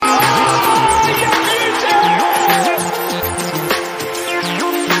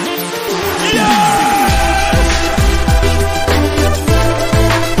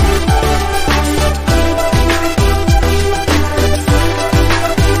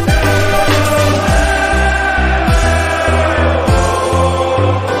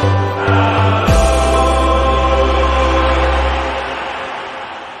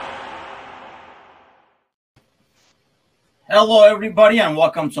Hello, everybody, and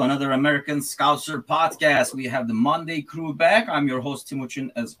welcome to another American Scouser podcast. We have the Monday crew back. I'm your host, Timuchin,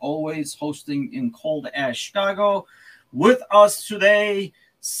 as always, hosting in cold ass Chicago. With us today,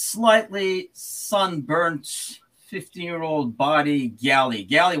 slightly sunburnt 15-year-old body, Gally.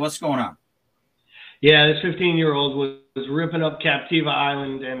 Gally, what's going on? Yeah, this 15-year-old was ripping up Captiva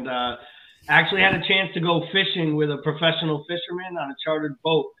Island and actually had a chance to go fishing with a professional fisherman on a chartered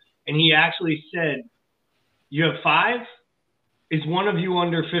boat. And he actually said, "You have 5? Is one of you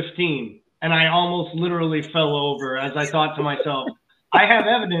under 15?" And I almost literally fell over as I thought to myself, I have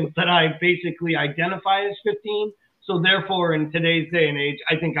evidence that I basically identify as 15. So therefore, in today's day and age,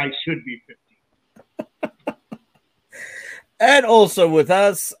 I think I should be 15. And also with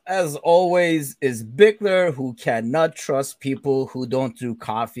us, as always, is Bickler, who cannot trust people who don't do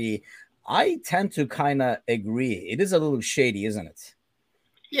coffee. I tend to kind of agree. It is a little shady, isn't it?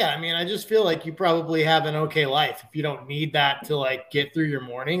 Yeah, I mean, I just feel like you probably have an okay life if you don't need that to like get through your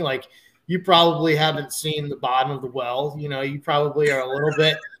morning. Like you probably haven't seen the bottom of the well. You know, you probably are a little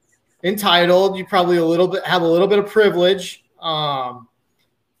bit entitled. You probably have a little bit of privilege, and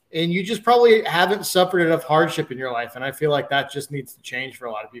you just probably haven't suffered enough hardship in your life. And I feel like that just needs to change for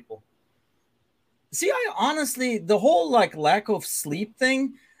a lot of people. See, I honestly, the whole like lack of sleep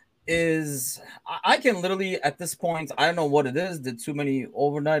thing is, I can literally at this point, I don't know what it is, did too many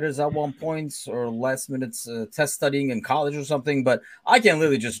overnighters at one point or last minutes test studying in college or something, but I can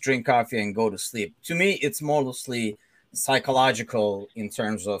literally just drink coffee and go to sleep. To me, it's mostly psychological in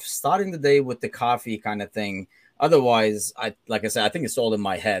terms of starting the day with the coffee kind of thing. Otherwise, like I said, I think it's all in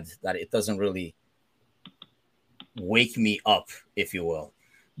my head that it doesn't really wake me up, if you will.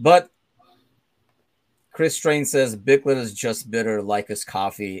 But Chris Strain says Bickler is just bitter like his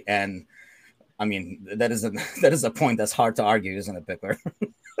coffee, and I mean that is a point that's hard to argue, isn't it, Bickler?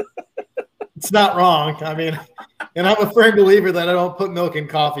 It's not wrong. I mean, and I'm a firm believer that I don't put milk in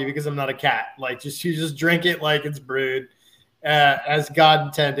coffee because I'm not a cat. Like you just drink it like it's brewed, as God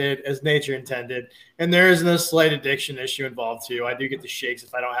intended, as nature intended, and there is no slight addiction issue involved too. I do get the shakes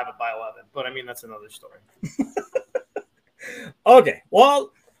if I don't have it by 11, but I mean that's another story. Okay,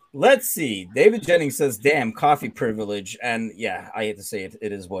 well. Let's see. David Jennings says, damn, coffee privilege. And yeah, I hate to say it,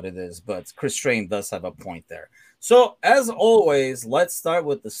 it is what it is. But Chris Strain does have a point there. So as always, let's start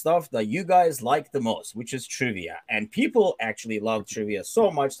with the stuff that you guys like the most, which is trivia. And people actually love trivia so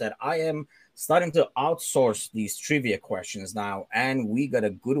much that I am starting to outsource these trivia questions now. And we got a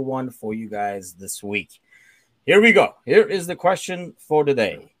good one for you guys this week. Here we go. Here is the question for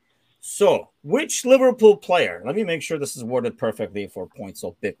today. So, which Liverpool player, let me make sure this is worded perfectly for points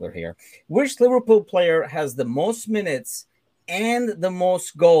of Bickler here. Which Liverpool player has the most minutes and the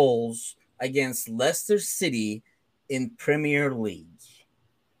most goals against Leicester City in Premier League?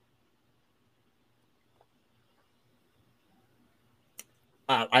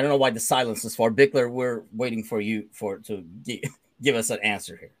 I don't know why the silence is for. Bickler, we're waiting for you to give us an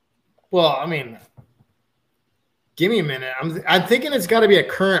answer here. Well, I mean, give me a minute. I'm thinking it's got to be a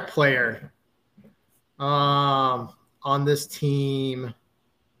current player on this team.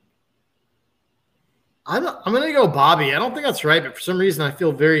 I'm going to go Bobby. I don't think that's right, but for some reason I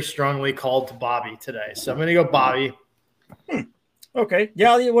feel very strongly called to Bobby today. So I'm going to go Bobby. Okay.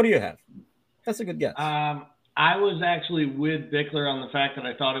 Gally, what do you have? That's a good guess. I was actually with Bickler on the fact that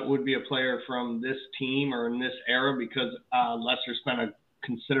I thought it would be a player from this team or in this era because Leicester spent a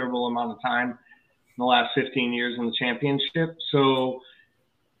considerable amount of time in the last 15 years in the championship. So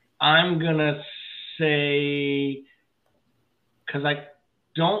I'm going to say, because I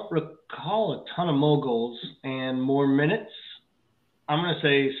don't recall a ton of more goals and more minutes, I'm going to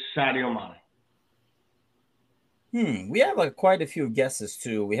say Sadio Mane. We have quite a few guesses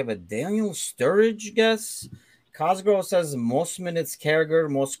too. We have a Daniel Sturridge guess. Cosgrove says most minutes Carragher,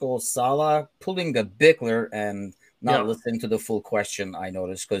 most goals Salah, pulling the Bickler and not listening to the full question, I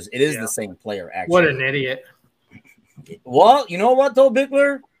noticed, because it is the same player, actually. What an idiot. Well, you know what, though,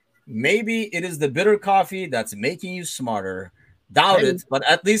 Bickler? Maybe it is the bitter coffee that's making you smarter. Doubt it, but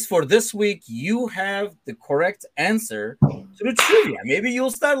at least for this week, you have the correct answer to the trivia. Maybe you'll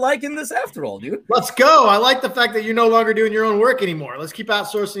start liking this after all, dude. Let's go. I like the fact that you're no longer doing your own work anymore. Let's keep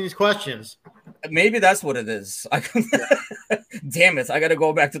outsourcing these questions. Maybe that's what it is. Damn it, I got to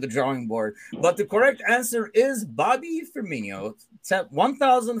go back to the drawing board. But the correct answer is Bobby Firmino.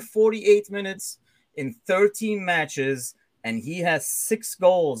 1,048 minutes in 13 matches, and he has 6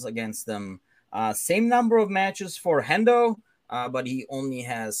 goals against them. Same number of matches for Hendo, but he only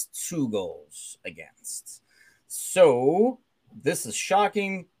has 2 goals against. So this is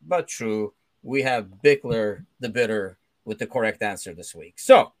shocking, but true. We have Bickler, the bitter, with the correct answer this week.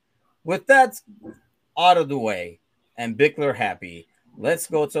 So with that out of the way, and Bickler happy. Let's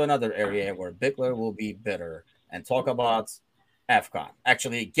go to another area where Bickler will be bitter and talk about AFCON.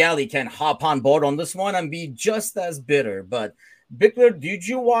 Actually, Gally can hop on board on this one and be just as bitter. But Bickler, did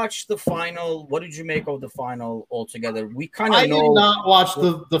you watch the final? What did you make of the final altogether? We kind of know. I did not watch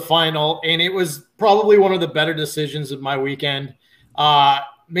the final, and it was probably one of the better decisions of my weekend.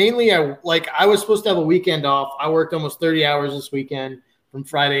 Mainly, I was supposed to have a weekend off. I worked almost 30 hours this weekend from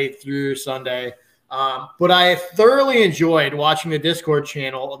Friday through Sunday. But I thoroughly enjoyed watching the Discord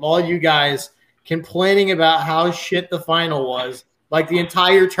channel of all you guys complaining about how shit the final was. Like the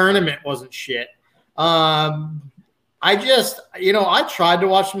entire tournament wasn't shit. I tried to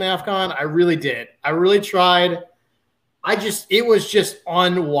watch some AFCON. I really did. I really tried. It was just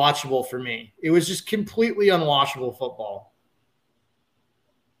unwatchable for me. It was just completely unwatchable football.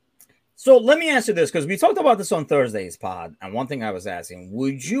 So let me ask you this, because we talked about this on Thursday's pod, and one thing I was asking,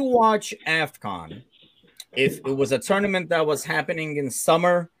 would you watch AFCON if it was a tournament that was happening in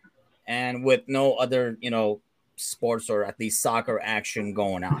summer and with no other, sports or at least soccer action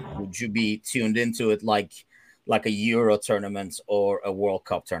going on? Would you be tuned into it like a Euro tournament or a World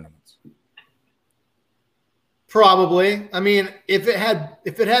Cup tournament? Probably. I mean, if it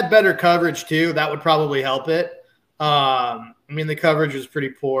had better coverage too, that would probably help it. The coverage was pretty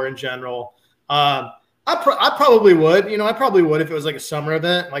poor in general. I probably would. I probably would if it was like a summer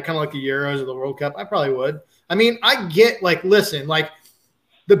event, like kind of like the Euros or the World Cup. I probably would. I mean, I get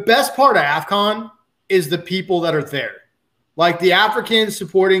the best part of AFCON is the people that are there. Like the Africans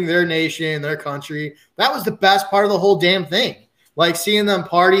supporting their nation, their country. That was the best part of the whole damn thing. Like seeing them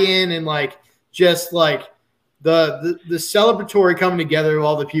partying and the celebratory coming together of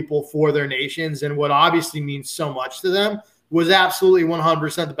all the people for their nations and what obviously means so much to them was absolutely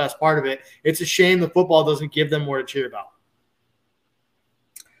 100% the best part of it. It's a shame the football doesn't give them more to cheer about.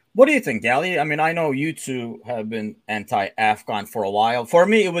 What do you think, Gally? I mean, I know you two have been anti-AFCON for a while. For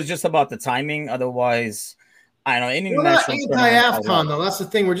me, it was just about the timing. Otherwise, I don't know. We're not anti-AFCON, though. That's the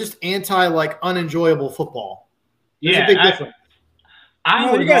thing. We're just unenjoyable football. There's a big difference.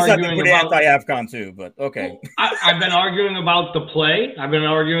 You guys have been pretty anti-AFCON too, but okay. I've been arguing about the play. I've been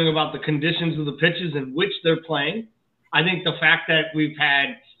arguing about the conditions of the pitches in which they're playing. I think the fact that we've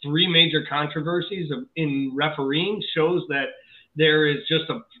had 3 major controversies in refereeing shows that there is just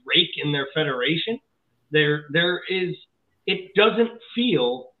a break in their federation. It doesn't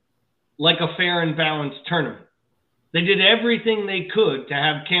feel like a fair and balanced tournament. They did everything they could to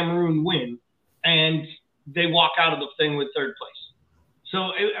have Cameroon win, and they walk out of the thing with 3rd place.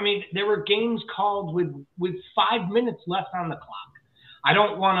 So, there were games called with 5 minutes left on the clock. I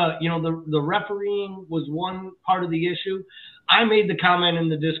don't want to, the refereeing was one part of the issue. I made the comment in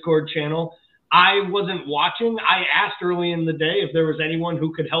the Discord channel. I wasn't watching. I asked early in the day if there was anyone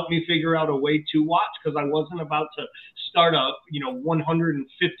who could help me figure out a way to watch, because I wasn't about to start a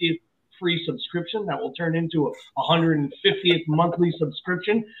 150th free subscription that will turn into a 150th monthly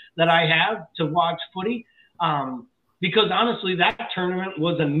subscription that I have to watch footy. Because honestly, that tournament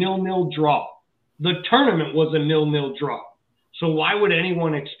was a 0-0 draw. The tournament was a 0-0 draw. So why would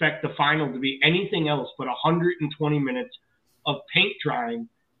anyone expect the final to be anything else but 120 minutes of paint drying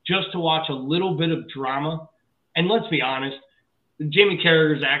just to watch a little bit of drama? And let's be honest, Jamie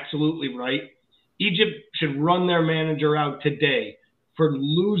Carragher is absolutely right. Egypt should run their manager out today for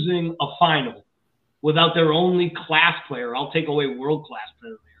losing a final without their only class player. I'll take away world-class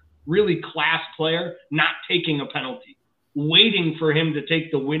player. Really class player not taking a penalty, waiting for him to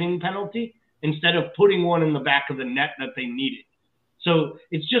take the winning penalty instead of putting one in the back of the net that they needed. So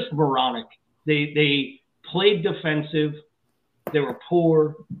it's just moronic. They played defensive, they were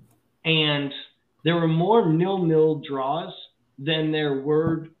poor, and there were more 0-0 draws than there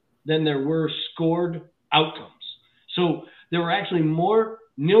were scored outcomes. So there were actually more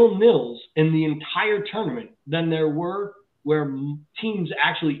 0-0s in the entire tournament than there were where teams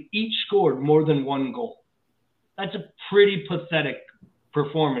actually each scored more than 1 goal. That's a pretty pathetic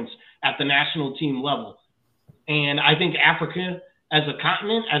performance at the national team level. And I think Africa, as a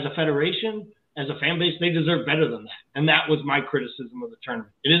continent, as a federation, as a fan base, they deserve better than that. And that was my criticism of the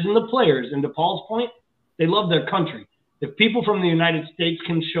tournament. It isn't the players. And to Paul's point, they love their country. If people from the United States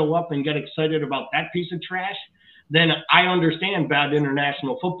can show up and get excited about that piece of trash, then I understand bad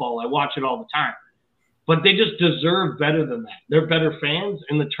international football. I watch it all the time. But they just deserve better than that. They're better fans,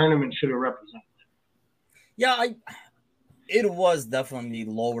 and the tournament should have represented them. Yeah, it was definitely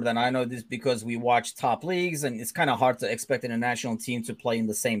lower than I know this because we watch top leagues, and it's kind of hard to expect an international team to play in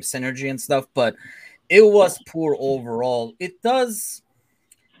the same synergy and stuff, but it was poor overall. It does,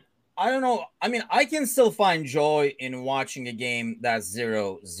 I don't know. I mean, I can still find joy in watching a game that's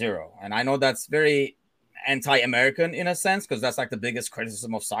 0-0. And I know that's very anti-American in a sense, because that's like the biggest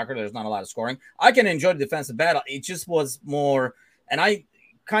criticism of soccer. There's not a lot of scoring. I can enjoy the defensive battle. It just was more, and I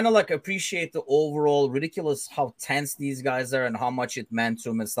kind of like appreciate the overall ridiculous how tense these guys are and how much it meant to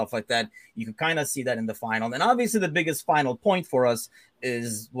them and stuff like that. You could kind of see that in the final. And obviously the biggest final point for us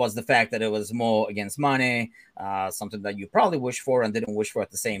was the fact that it was Mo against Mane, something that you probably wished for and didn't wish for at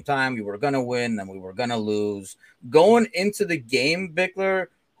the same time. We were going to win and we were going to lose. Going into the game, Bickler,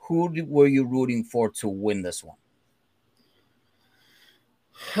 who were you rooting for to win this one?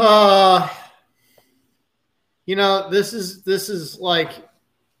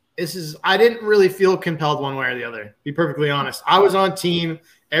 I didn't really feel compelled one way or the other, to be perfectly honest. I was on team,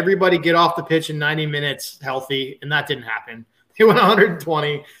 everybody get off the pitch in 90 minutes healthy, and that didn't happen. They went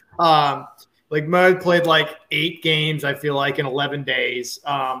 120. Like Mo played like 8 games, I feel like, in 11 days.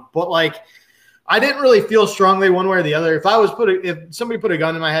 But like, I didn't really feel strongly one way or the other. If somebody put a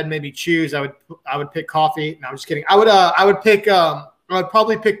gun in my head, maybe choose, I would pick Coffee. No, I'm just kidding. I would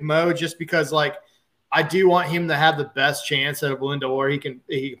probably pick Mo just because like I do want him to have the best chance at a Ballon d'Or he can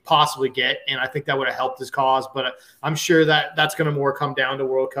possibly get, and I think that would have helped his cause. But I'm sure that's going to more come down to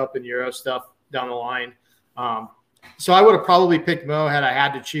World Cup and Euro stuff down the line. So I would have probably picked Mo had I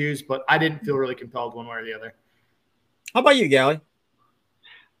had to choose, but I didn't feel really compelled one way or the other. How about you, Gally?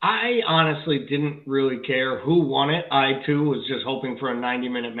 I honestly didn't really care who won it. I, too, was just hoping for a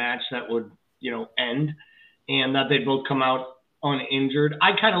 90-minute match that would, end and that they'd both come out uninjured.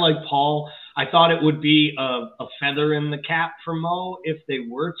 I kind of like Paul. I thought it would be a feather in the cap for Mo if they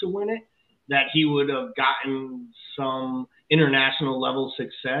were to win it, that he would have gotten some international level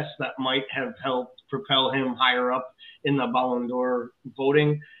success that might have helped propel him higher up in the Ballon d'Or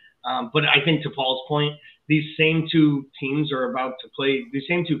voting. But I think to Paul's point, these same two countries are about to play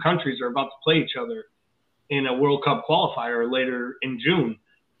each other in a World Cup qualifier later in June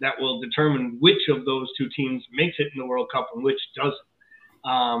that will determine which of those two teams makes it in the World Cup and which doesn't.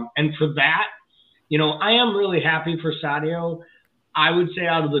 And for that, I am really happy for Sadio. I would say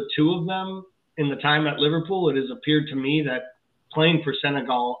out of the two of them in the time at Liverpool, it has appeared to me that playing for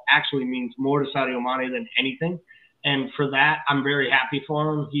Senegal actually means more to Sadio Mane than anything. And for that, I'm very happy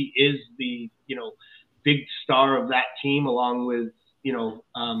for him. He is the, big star of that team along with,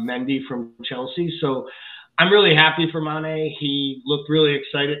 Mendy from Chelsea. So I'm really happy for Mane. He looked really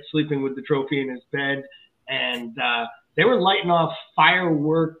excited sleeping with the trophy in his bed. And they were lighting off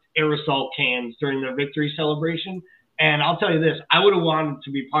firework aerosol cans during their victory celebration. And I'll tell you this, I would have wanted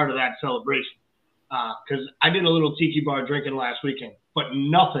to be part of that celebration because I did a little tiki bar drinking last weekend, but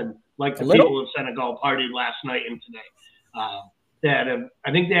nothing like the people of Senegal partied last night and today.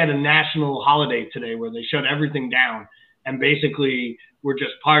 I think they had a national holiday today where they shut everything down and basically were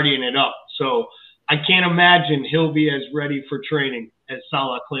just partying it up. So I can't imagine he'll be as ready for training as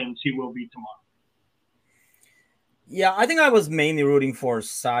Salah claims he will be tomorrow. Yeah, I think I was mainly rooting for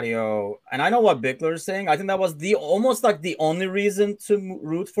Sadio, and I know what Bickler is saying. I think that was almost like the only reason to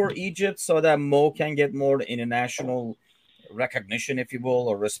root for Egypt, so that Mo can get more international recognition, if you will,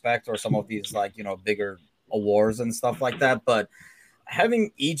 or respect, or some of these bigger awards and stuff like that. But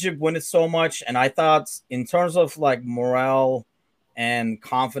having Egypt win it so much, and I thought in terms of like morale and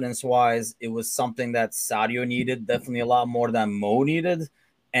confidence wise, it was something that Sadio needed definitely a lot more than Mo needed.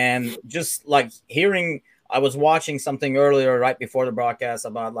 And just like I was watching something earlier right before the broadcast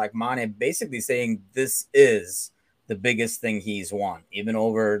about like Mane basically saying this is the biggest thing he's won, even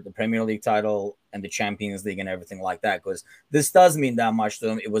over the Premier League title and the Champions League and everything like that, because this does mean that much to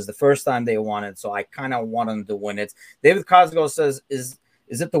him. It was the first time they won it, so I kind of want them to win it. David Cosgrove says, is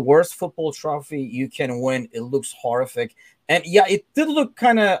it the worst football trophy you can win? It looks horrific. And yeah, it did look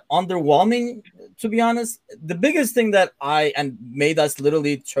kind of underwhelming, to be honest. The biggest thing that made us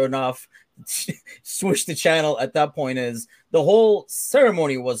literally turn off, switch the channel at that point, is the whole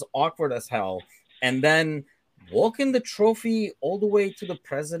ceremony was awkward as hell. And then walking the trophy all the way to the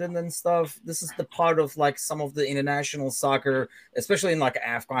president and stuff. This is the part of like some of the international soccer, especially in like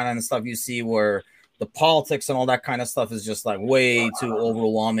AFCON and stuff, you see where the politics and all that kind of stuff is just like way too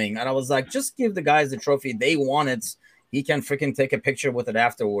overwhelming. And I was like, just give the guys the trophy. They want it. He can freaking take a picture with it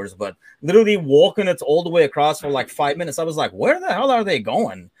afterwards. But literally walking it all the way across for like 5 minutes, I was like, where the hell are they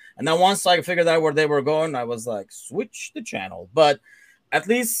going? And then once I figured out where they were going, I was like, switch the channel. But at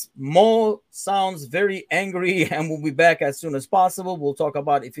least Mo sounds very angry and will be back as soon as possible. We'll talk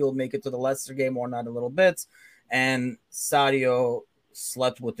about if he'll make it to the Leicester game or not a little bit. And Sadio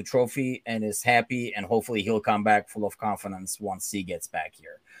slept with the trophy and is happy, and hopefully he'll come back full of confidence once he gets back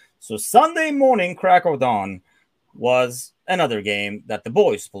here. So Sunday morning, crack of dawn, was another game that the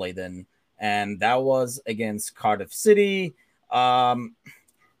boys played in, and that was against Cardiff City.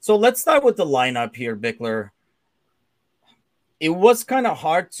 So let's start with the lineup here, Bickler. It was kind of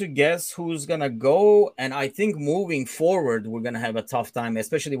hard to guess who's going to go. And I think moving forward, we're going to have a tough time,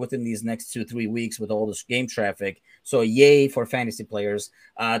 especially within these next 2-3 weeks with all this game traffic. So yay for fantasy players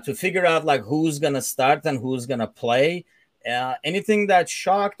to figure out like who's going to start and who's going to play. Anything that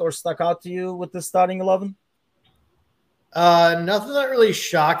shocked or stuck out to you with the starting 11? Nothing that really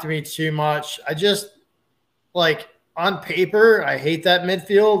shocked me too much. I just like on paper, I hate that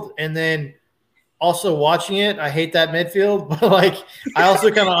midfield. And then also watching it, I hate that midfield, but like I also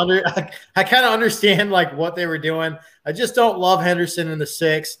kind of understand like what they were doing. I just don't love Henderson in the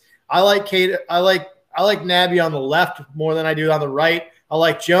 6. I like Kate. I like Naby on the left more than I do on the right. I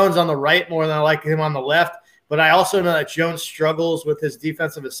like Jones on the right more than I like him on the left. But I also know that Jones struggles with his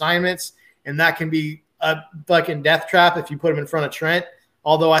defensive assignments, and that can be a fucking death trap if you put him in front of Trent.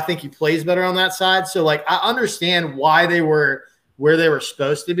 Although I think he plays better on that side. So like I understand why they were where they were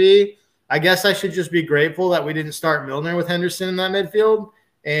supposed to be. I guess I should just be grateful that we didn't start Milner with Henderson in that midfield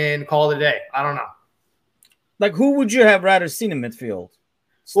and call it a day. I don't know. Like, who would you have rather seen in midfield?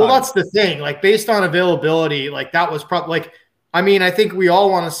 Well, that's the thing. Like, based on availability, like that was probably like, I mean, I think we all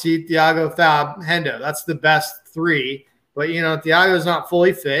want to see Thiago, Fab, Hendo. That's the best 3. But, you know, Thiago's not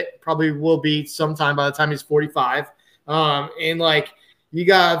fully fit. Probably will be sometime by the time he's 45. And, like, you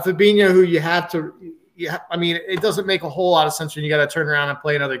got Fabinho, who you have to – I mean, it doesn't make a whole lot of sense when you got to turn around and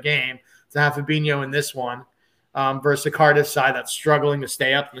play another game to have Fabinho in this one versus the Cardiff side that's struggling to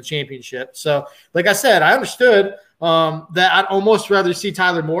stay up in the championship. So, like I said, I understood that I'd almost rather see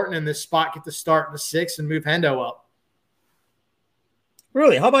Tyler Morton in this spot get the start in the 6 and move Hendo up.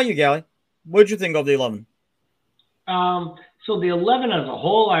 Really? How about you, Gally? What did you think of the 11? So the 11 as a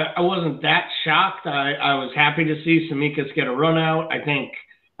whole, I wasn't that shocked. I was happy to see Tsimikas get a run out. I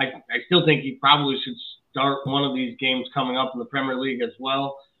still think he probably should start one of these games coming up in the Premier League as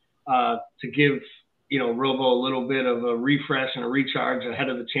well. To give, you know, Robo a little bit of a refresh and a recharge ahead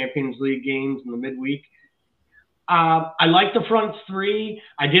of the Champions League games in the midweek. I like the front 3.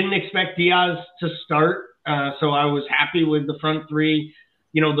 I didn't expect Diaz to start, so I was happy with the front 3.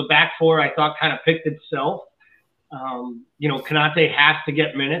 You know, the back 4 I thought kind of picked itself. You know, Konate has to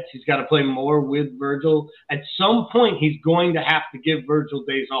get minutes. He's got to play more with Virgil. At some point, he's going to have to give Virgil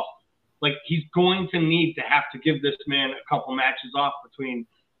days off. Like, he's going to need to have to give this man a couple matches off between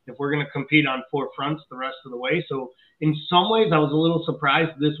 – if we're going to compete on 4 fronts the rest of the way. So in some ways, I was a little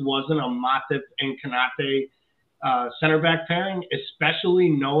surprised this wasn't a Matip and Konate center back pairing, especially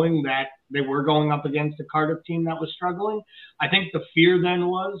knowing that they were going up against a Cardiff team that was struggling. I think the fear then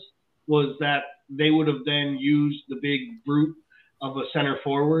was that they would have then used the big brute of a center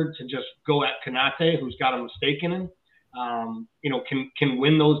forward to just go at Konate, who's got a mistake in him. You know, can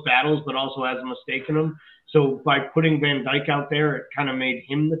win those battles, but also has a mistake in them. So by putting Van Dijk out there, it kind of made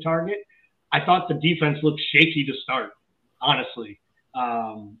him the target. I thought the defense looked shaky to start, honestly.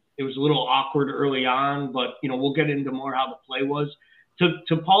 It was a little awkward early on, but, you know, we'll get into more how the play was.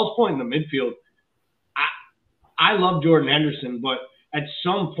 To Paul's point in the midfield, I love Jordan Henderson, but at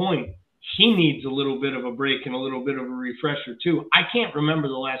some point, he needs a little bit of a break and a little bit of a refresher too. I can't remember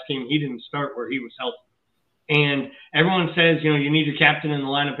the last game he didn't start where he was healthy. And everyone says, you know, you need your captain in the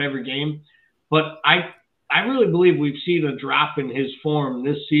lineup every game. But I really believe we've seen a drop in his form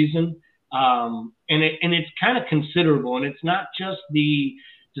this season. And it's kind of considerable. And it's not just the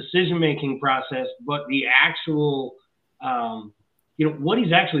decision-making process, but the actual, you know, what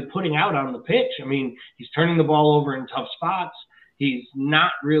he's actually putting out on the pitch. I mean, he's turning the ball over in tough spots. He's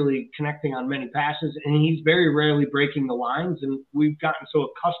not really connecting on many passes, and he's very rarely breaking the lines. And we've gotten so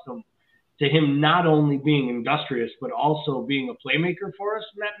accustomed to him not only being industrious, but also being a playmaker for us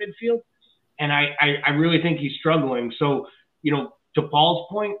in that midfield. And I really think he's struggling. So, you know, to Paul's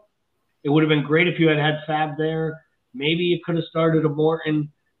point, it would have been great if you had Fab there. Maybe you could have started a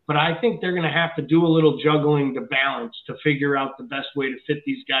Morton. But I think they're going to have to do a little juggling to balance to figure out the best way to fit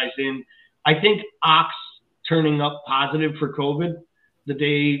these guys in. I think Ox turning up positive for COVID the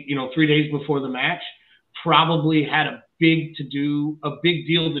day, you know, 3 days before the match probably had a big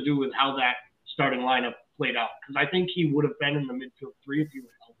deal to do with how that starting lineup played out. Because I think he would have been in the midfield 3 if he was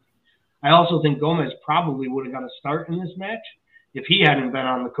healthy. I also think Gomez probably would have got a start in this match if he hadn't been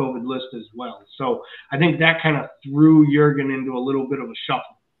on the COVID list as well. So I think that kind of threw Jurgen into a little bit of a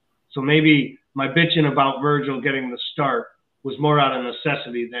shuffle. So maybe my bitching about Virgil getting the start was more out of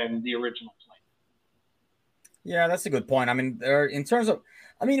necessity than the original play. Yeah, that's a good point. I mean, in terms of,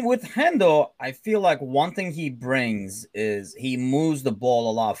 I mean, with Hendo, I feel like one thing he brings is he moves the ball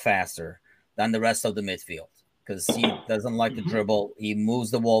a lot faster than the rest of the midfield. because he doesn't like to dribble. He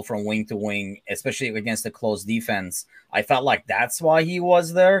moves the ball from wing to wing, especially against the close defense. I felt like that's why he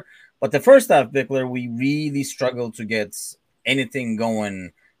was there. But the first half, Bickler, we really struggled to get anything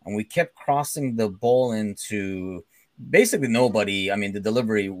going, and we kept crossing the ball into basically nobody. I mean, the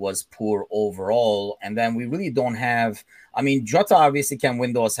delivery was poor overall, and then we really don't have. I mean, Jota obviously can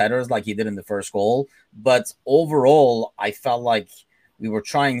win those headers like he did in the first goal, but overall, I felt like we were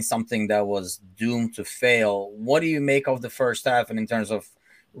trying something that was doomed to fail. What do you make of the first half, and in terms of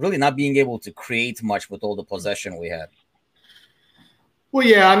really not being able to create much with all the possession we had? Well,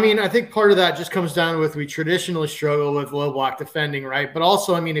 yeah, I mean, I think part of that just comes down with we traditionally struggle with low block defending, right? But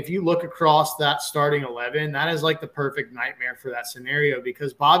also, I mean, if you look across that starting 11, that is like the perfect nightmare for that scenario,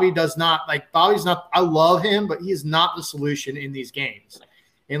 because Bobby's not, I love him, but he is not the solution in these games.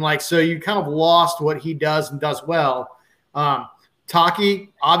 And like, so you kind of lost what he does and does well.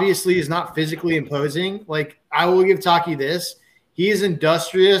 Taki obviously is not physically imposing. Like, I will give Taki this. He is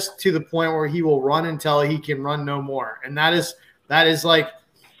industrious to the point where he will run until he can run no more. And that is like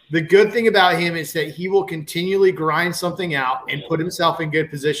the good thing about him is that he will continually grind something out and put himself in good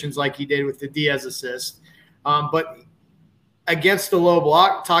positions like he did with the Diaz assist. But against the low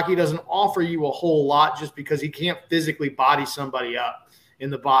block, Taki doesn't offer you a whole lot just because he can't physically body somebody up in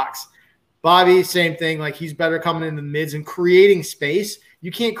the box. Bobby, same thing. Like, he's better coming in the mids and creating space.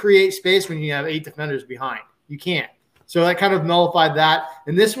 You can't create space when you have 8 defenders behind. You can't. So that kind of nullified that.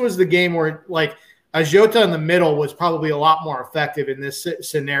 And this was the game where, like, a Jota in the middle was probably a lot more effective in this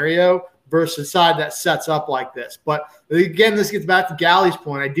scenario versus a side that sets up like this. But again, this gets back to Galley's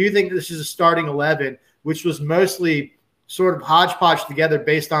point. I do think this is a starting 11, which was mostly sort of hodgepodge together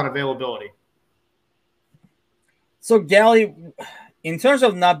based on availability. So, Galley, in terms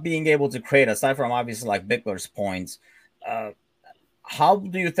of not being able to create, aside from obviously like Bickler's points, how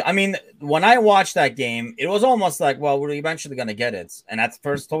do you I mean, when I watched that game, it was almost like, well, we're eventually going to get it. And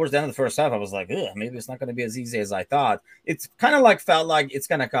towards the end of the first half, I was like, maybe it's not going to be as easy as I thought. It's kind of like felt like it's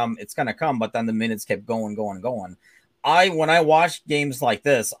going to come, but then the minutes kept going. When I watch games like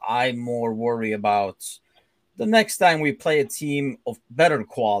this, I more worry about the next time we play a team of better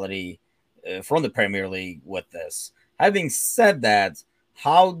quality from the Premier League with this. Having said that,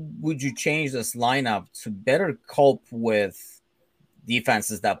 how would you change this lineup to better cope with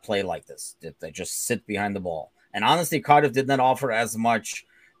defenses that play like this, that they just sit behind the ball? And honestly, Cardiff did not offer as much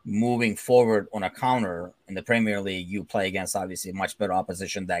moving forward on a counter. In the Premier League, you play against obviously much better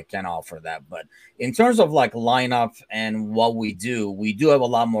opposition that can offer that. But in terms of like lineup and what we do have a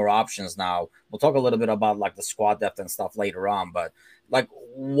lot more options now. We'll talk a little bit about like the squad depth and stuff later on. But like,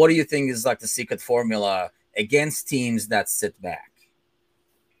 what do you think is like the secret formula against teams that sit back?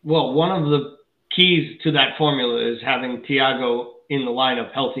 Well, one of the keys to that formula is having Thiago in the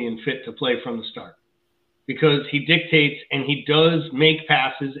lineup healthy and fit to play from the start, because he dictates and he does make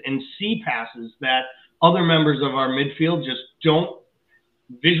passes and see passes that other members of our midfield just don't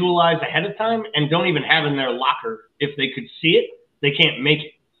visualize ahead of time and don't even have in their locker. If they could see it, they can't make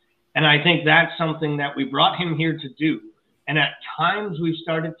it. And I think that's something that we brought him here to do. And at times we've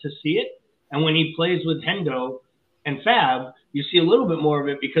started to see it. And when he plays with Hendo and Fab, you see a little bit more of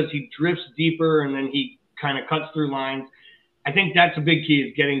it because he drifts deeper and then he kind of cuts through lines. I think that's a big key,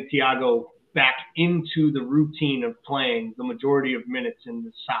 is getting Thiago back into the routine of playing the majority of minutes in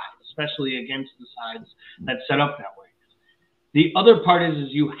the side, especially against the sides that set up that way. The other part is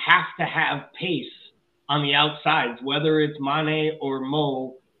you have to have pace on the outsides, whether it's Mane or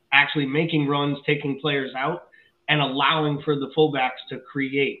Mo actually making runs, taking players out, and allowing for the fullbacks to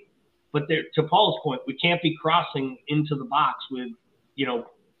create. But there, to Paul's point, we can't be crossing into the box with,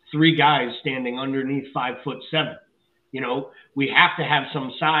 3 guys standing underneath 5'7". We have to have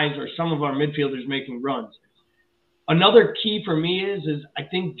some size, or some of our midfielders making runs. Another key for me is I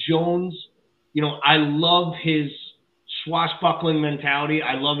think Jones, I love his swashbuckling mentality.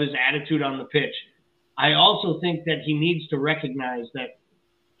 I love his attitude on the pitch. I also think that he needs to recognize that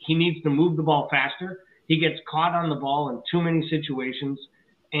he needs to move the ball faster. He gets caught on the ball in too many situations.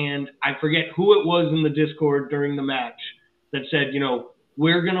 And I forget who it was in the Discord during the match that said,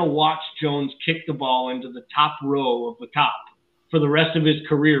 we're going to watch Jones kick the ball into the top row of the top for the rest of his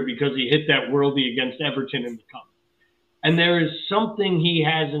career because he hit that worldie against Everton in the cup. And there is something he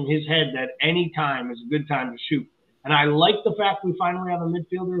has in his head that any time is a good time to shoot. And I like the fact we finally have a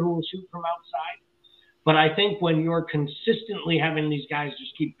midfielder who will shoot from outside. But I think when you're consistently having these guys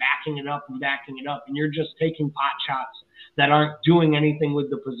just keep backing it up, and you're just taking pot shots that aren't doing anything with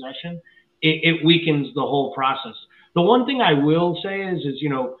the possession, it weakens the whole process. The one thing I will say is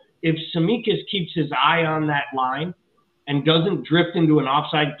if Tsimikas keeps his eye on that line and doesn't drift into an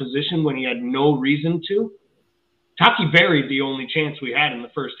offside position when he had no reason to, Taki buried the only chance we had in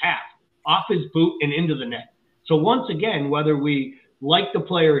the first half, off his boot and into the net. So once again, whether we like the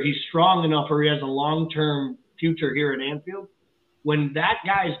player, he's strong enough or he has a long-term future here at Anfield, when that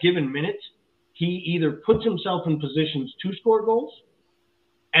guy is given minutes, he either puts himself in positions to score goals,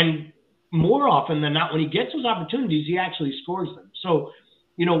 and more often than not, when he gets those opportunities, he actually scores them. So,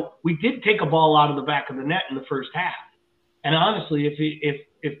 you know, we did take a ball out of the back of the net in the first half. And honestly,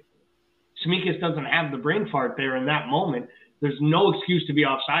 if Tsimikas doesn't have the brain fart there in that moment, there's no excuse to be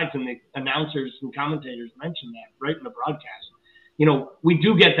offsides, and the announcers and commentators mentioned that right in the broadcast. You know, we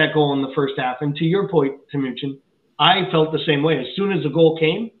do get that goal in the first half. And to your point, Timuchin, I felt the same way. As soon as the goal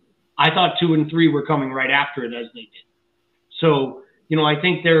came, I thought 2 and 3 were coming right after it, as they did. So, you know, I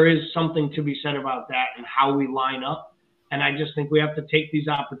think there is something to be said about that and how we line up. And I just think we have to take these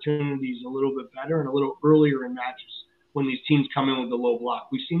opportunities a little bit better and a little earlier in matches when these teams come in with the low block.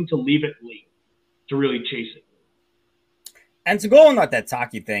 We seem to leave it late to really chase it. And to go on that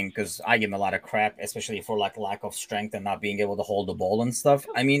Taki thing, because I give him a lot of crap, especially for like lack of strength and not being able to hold the ball and stuff.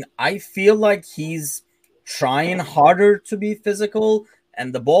 I mean, I feel like he's trying harder to be physical,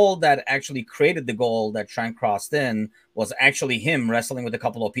 and the ball that actually created the goal that Trent crossed in was actually him wrestling with a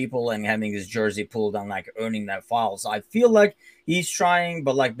couple of people and having his jersey pulled and like earning that foul. So I feel like he's trying,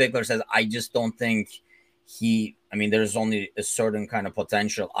 but like Bigler says, I just don't think there's only a certain kind of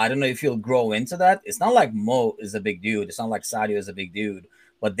potential. I don't know if he'll grow into that. It's not like Mo is a big dude. It's not like Sadio is a big dude,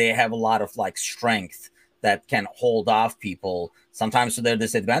 but they have a lot of like strength that can hold off people sometimes to their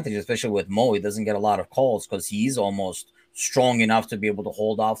disadvantage, especially with Mo. He doesn't get a lot of calls because he's almost strong enough to be able to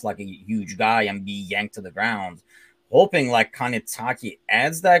hold off like a huge guy and be yanked to the ground. Hoping like kind of Taki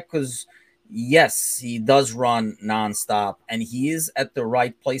adds that, because yes, he does run nonstop and he is at the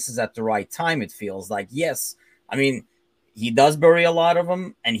right places at the right time. It feels like, yes, I mean, he does bury a lot of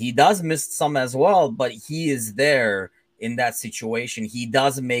them and he does miss some as well, but he is there in that situation. He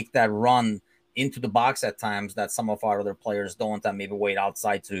does make that run into the box at times that some of our other players don't, and maybe wait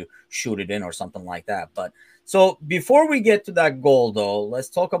outside to shoot it in or something like that. But so before we get to that goal, though, let's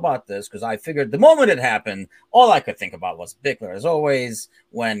talk about this, because I figured the moment it happened, all I could think about was Bickler. As always,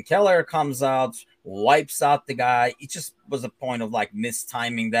 when Keller comes out, wipes out the guy, it just was a point of like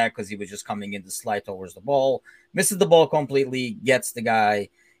mistiming that because he was just coming in to slide towards the ball, misses the ball completely, gets the guy.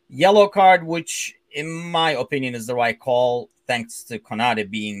 Yellow card, which in my opinion is the right call, thanks to Konate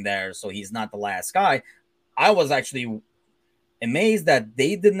being there, so he's not the last guy. I was actually amazed that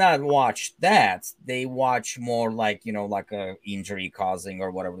they did not watch that. They watch more like, you know, like a injury causing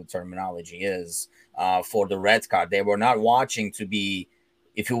or whatever the terminology is for the red card. They were not watching to be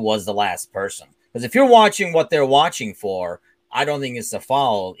if it was the last person. Because if you're watching what they're watching for, I don't think it's a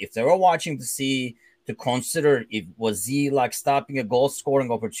foul. If they were watching to see, to consider if was he like stopping a goal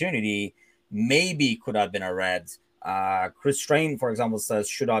scoring opportunity, maybe could have been a red. Chris Strain, for example, says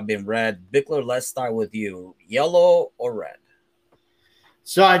should have been red. Bickler, let's start with you. Yellow or red?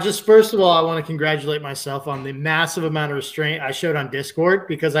 So first of all, I want to congratulate myself on the massive amount of restraint I showed on Discord,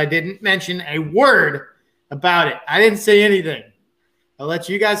 because I didn't mention a word about it. I didn't say anything. I let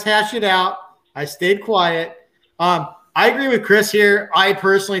you guys hash it out. I stayed quiet. I agree with Chris here. I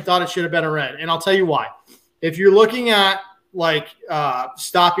personally thought it should have been a red, and I'll tell you why. If you're looking at like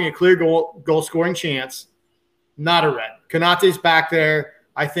stopping a clear goal scoring chance, not a red. Konate's back there.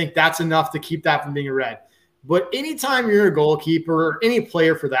 I think that's enough to keep that from being a red. But anytime you're a goalkeeper, or any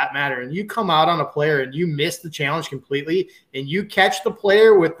player for that matter, and you come out on a player and you miss the challenge completely, and you catch the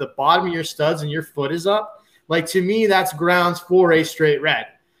player with the bottom of your studs and your foot is up, like, to me, that's grounds for a straight red.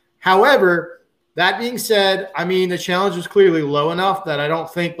 However, that being said, I mean, the challenge was clearly low enough that I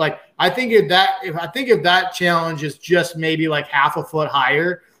don't think, like, I think if that challenge is just maybe like half a foot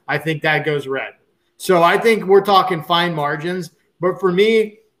higher, I think that goes red. So I think we're talking fine margins. But for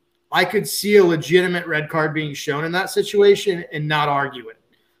me, I could see a legitimate red card being shown in that situation and not argue it.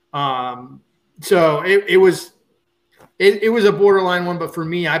 So it was a borderline one, but for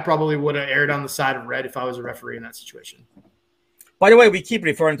me, I probably would have erred on the side of red if I was a referee in that situation. By the way, we keep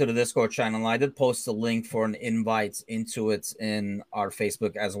referring to the Discord channel. I did post a link for an invite into it in our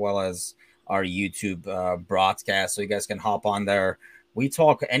Facebook as well as our YouTube broadcast, so you guys can hop on there. We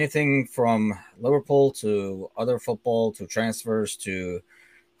talk anything from Liverpool to other football to transfers to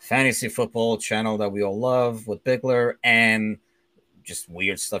fantasy football channel that we all love with Bickler, and just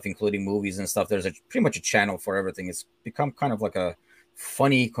weird stuff, including movies and stuff. There's pretty much a channel for everything. It's become kind of like a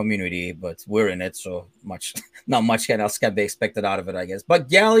funny community, but we're in it, so not much else can be expected out of it, I guess. But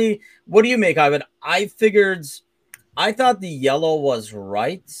Gally, what do you make of it? I thought the yellow was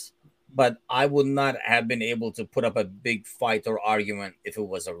right, but I would not have been able to put up a big fight or argument if it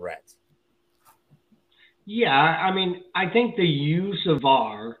was a red. Yeah, I mean, I think the use of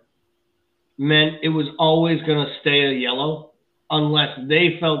VAR meant it was always going to stay a yellow unless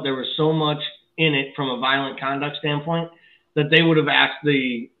they felt there was so much in it from a violent conduct standpoint that they would have asked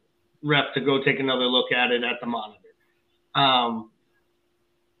the ref to go take another look at it at the monitor.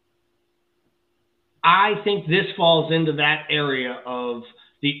 I think this falls into that area of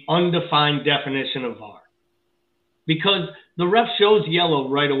the undefined definition of VAR because the ref shows yellow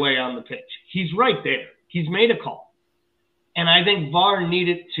right away on the pitch. He's right there. He's made a call. And I think VAR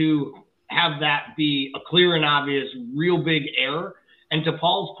needed to have that be a clear and obvious, real big error. And to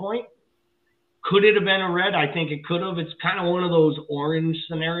Paul's point, could it have been a red? I think it could have. It's kind of one of those orange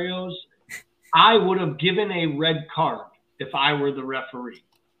scenarios. I would have given a red card if I were the referee.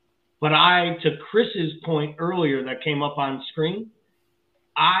 But to Chris's point earlier that came up on screen,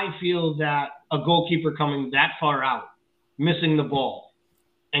 I feel that a goalkeeper coming that far out, missing the ball,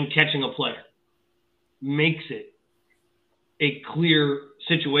 and catching a player makes it a clear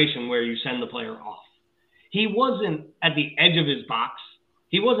situation where you send the player off. He wasn't at the edge of his box.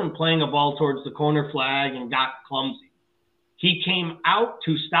 He wasn't playing a ball towards the corner flag and got clumsy. He came out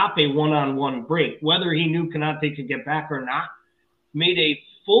to stop a one-on-one break, whether he knew Konate could get back or not, made a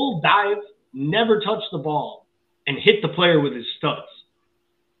full dive, never touched the ball, and hit the player with his studs.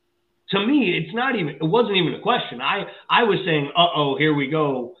 To me, it wasn't even a question. I was saying, uh-oh, here we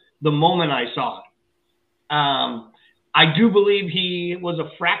go, the moment I saw it. I do believe he was a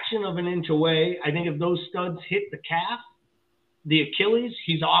fraction of an inch away. I think if those studs hit the calf, the Achilles,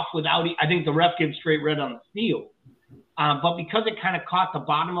 he's off without – I think the ref gives straight red on the field. But because it kind of caught the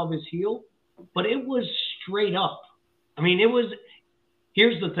bottom of his heel, but it was straight up. I mean,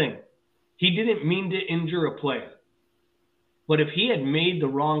 here's the thing. He didn't mean to injure a player. But if he had made the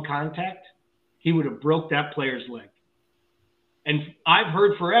wrong contact, he would have broke that player's leg. And I've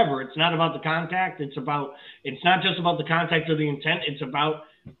heard forever, it's not about the contact. It's not just about the contact or the intent. It's about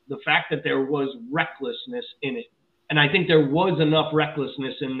the fact that there was recklessness in it. And I think there was enough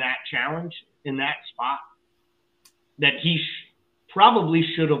recklessness in that challenge, in that spot, that he probably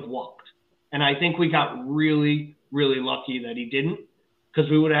should have walked. And I think we got really, really lucky that he didn't, because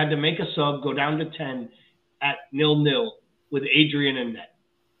we would have had to make a sub, go down to 10 at 0-0 with Adrian in net.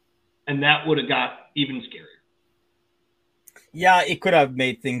 And that would have got even scarier. Yeah, it could have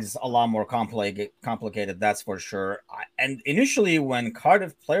made things a lot more complicated, that's for sure. And initially, when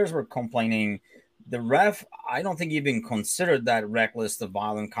Cardiff players were complaining, the ref, I don't think even considered that reckless, the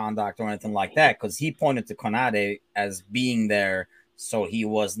violent conduct or anything like that, because he pointed to Konate as being there, so he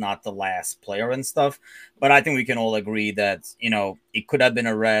was not the last player and stuff. But I think we can all agree that, it could have been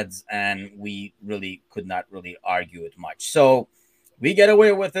a red, and we really could not really argue it much. So we get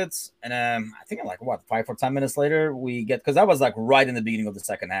away with it, and I think 5 or 10 minutes later, because that was right in the beginning of the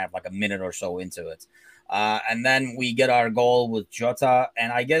second half, like a minute or so into it. And then we get our goal with Jota.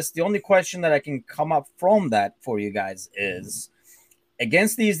 And I guess the only question that I can come up from that for you guys is,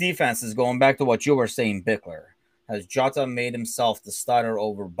 against these defenses, going back to what you were saying, Bickler, has Jota made himself the starter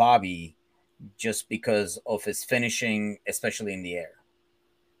over Bobby just because of his finishing, especially in the air?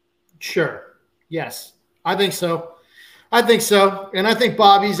 Sure. Yes, I think so. And I think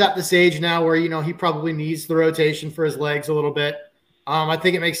Bobby's at this age now where, he probably needs the rotation for his legs a little bit. I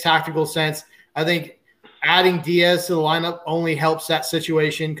think it makes tactical sense. I think adding Diaz to the lineup only helps that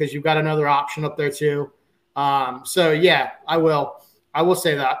situation because you've got another option up there too. So yeah, I will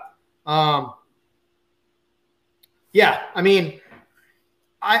say that. Yeah, I mean,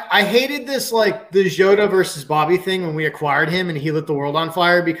 I hated this, the Jota versus Bobby thing when we acquired him and he lit the world on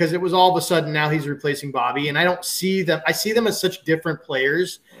fire, because it was all of a sudden now he's replacing Bobby. And I don't see them. I see them as such different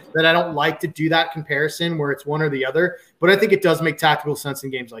players that I don't like to do that comparison where it's one or the other. But I think it does make tactical sense in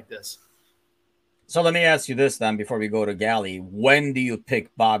games like this. So let me ask you this then before we go to Gally. When do you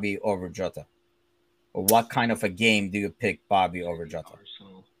pick Bobby over Jota? Or what kind of a game do you pick Bobby over Jota?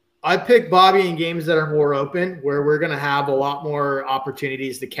 I pick Bobby in games that are more open, where we're going to have a lot more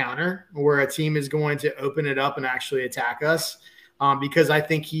opportunities to counter, where a team is going to open it up and actually attack us, because I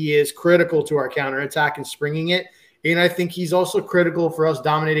think he is critical to our counterattack and springing it. And I think he's also critical for us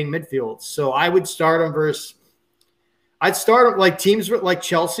dominating midfield. So I would start him I'd start him teams like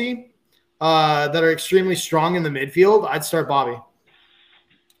Chelsea that are extremely strong in the midfield. I'd start Bobby.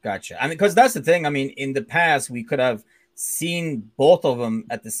 Gotcha. I mean, because that's the thing. I mean, in the past, we could have seen both of them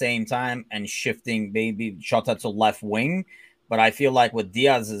at the same time and shifting maybe Jota to left wing. But I feel like with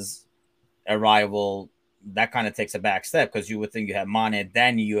Diaz's arrival, that kind of takes a back step, because you would think you have Mane,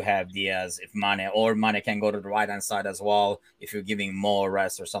 then you have Diaz. If Mane can go to the right-hand side as well, if you're giving more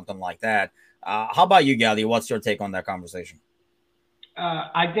rest or something like that. How about you, Gally? What's your take on that conversation?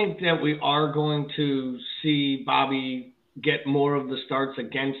 I think that we are going to see Bobby get more of the starts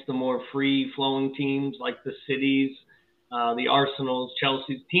against the more free-flowing teams like the Cities, the Arsenals,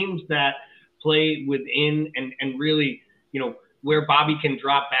 Chelsea's, teams that play within and really, where Bobby can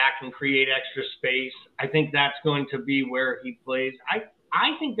drop back and create extra space. I think that's going to be where he plays.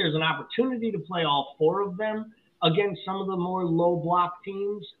 I think there's an opportunity to play all four of them against some of the more low block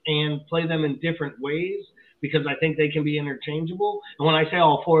teams and play them in different ways, because I think they can be interchangeable. And when I say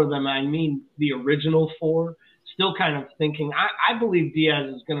all four of them, I mean the original four. Still kind of thinking, I believe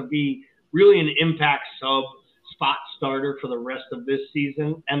Diaz is going to be really an impact sub spot starter for the rest of this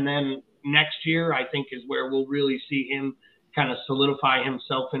season. And then next year, I think, is where we'll really see him kind of solidify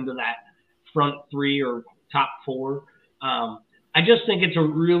himself into that front three or top four. I just think it's a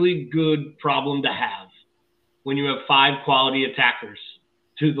really good problem to have when you have 5 quality attackers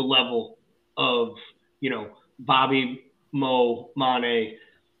to the level of, Bobby, Mo, Mane,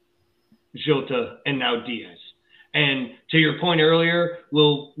 Jota, and now Diaz. And to your point earlier,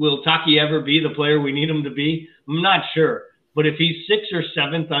 will Taki ever be the player we need him to be? I'm not sure. But if he's 6th or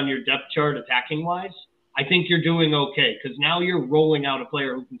 7th on your depth chart attacking-wise, I think you're doing okay, because now you're rolling out a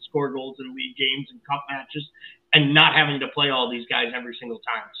player who can score goals in league games and cup matches and not having to play all these guys every single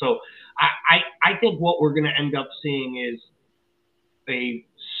time. So I think what we're going to end up seeing is a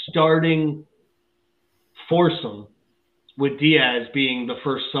starting foursome with Diaz being the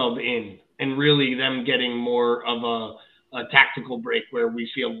first sub in, and really them getting more of a tactical break where we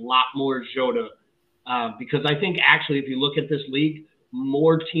see a lot more Jota. Because I think actually if you look at this league,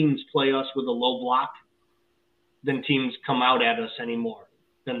 more teams play us with a low block than teams come out at us anymore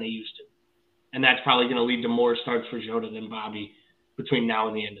than they used to. And that's probably going to lead to more starts for Jota than Bobby between now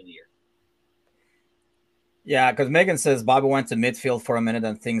and the end of the year. Yeah, because Megan says Bobby went to midfield for a minute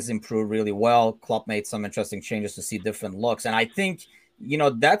and things improved really well. Klopp made some interesting changes to see different looks. And I think,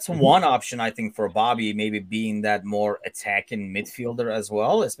 that's one option, I think, for Bobby, maybe being that more attacking midfielder as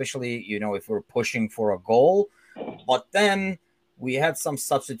well, especially, if we're pushing for a goal. But then we had some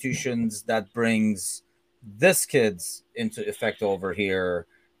substitutions that brings this kid's into effect over here.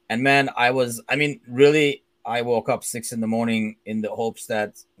 And man, I woke up 6 a.m. in the hopes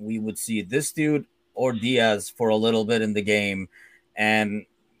that we would see this dude or Diaz for a little bit in the game. And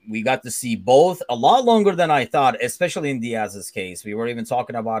we got to see both a lot longer than I thought, especially in Diaz's case. We were even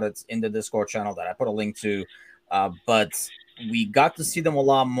talking about it in the Discord channel that I put a link to. But we got to see them a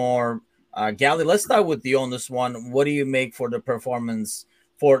lot more. Gally, let's start with you on this one. What do you make for the performance?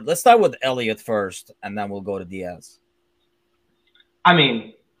 Let's start with Elliott first, and then we'll go to Diaz. I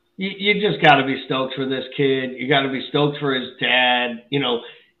mean, you just got to be stoked for this kid. You got to be stoked for his dad.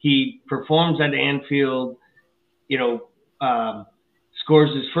 He performs at Anfield,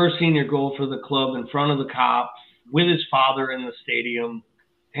 scores his first senior goal for the club in front of the cops with his father in the stadium.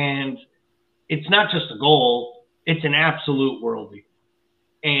 And it's not just a goal, it's an absolute worldie.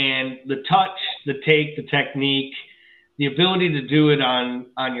 And the touch, the take, the technique, the ability to do it on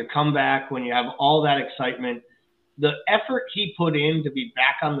your comeback when you have all that excitement, the effort he put in to be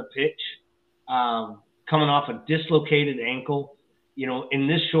back on the pitch, coming off a dislocated ankle, in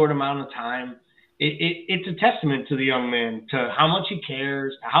this short amount of time, it's a testament to the young man, to how much he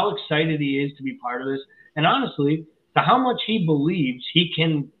cares, to how excited he is to be part of this, and honestly, to how much he believes he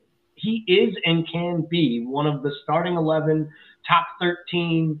is and can be one of the starting 11, top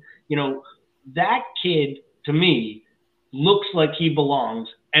 13. That kid, to me, looks like he belongs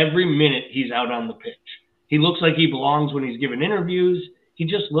every minute he's out on the pitch. He looks like he belongs when he's giving interviews. He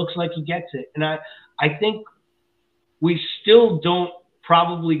just looks like he gets it. And I think we still don't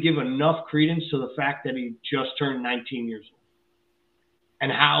probably give enough credence to the fact that he just turned 19 years old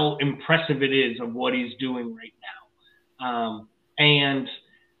and how impressive it is of what he's doing right now. And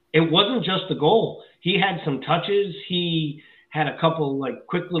it wasn't just the goal. He had some touches. He had a couple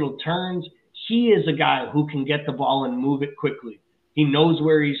quick little turns. He is a guy who can get the ball and move it quickly. He knows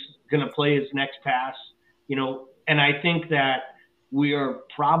where he's going to play his next pass, and I think that we are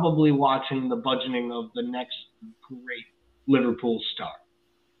probably watching the budgeting of the next great Liverpool star.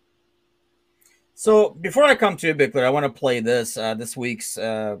 So before I come to you, Bickler, I want to play this week's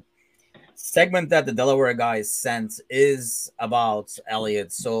segment that the Delaware guys sent is about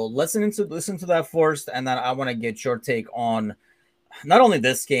Elliott. So listen to that first, and then I want to get your take on not only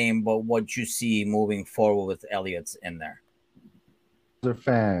this game, but what you see moving forward with Elliott in there.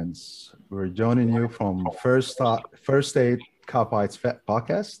 Fans, we're joining you from First Aid Cowboys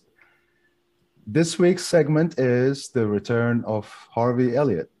podcast. This week's segment is the return of Harvey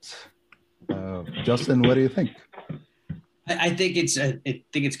Elliott. Justin, what do you think? I think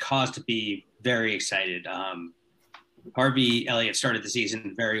it's cause to be very excited. Harvey Elliott started the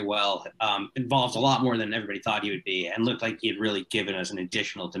season very well, involved a lot more than everybody thought he would be, and looked like he had really given us an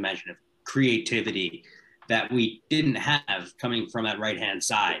additional dimension of creativity that we didn't have coming from that right-hand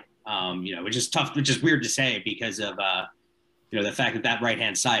side. Which is tough, which is weird to say because of, the fact that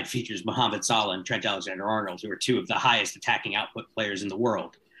right-hand side features Mohamed Salah and Trent Alexander-Arnold, who are two of the highest attacking output players in the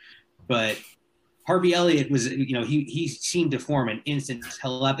world. But Harvey Elliott was, he seemed to form an instant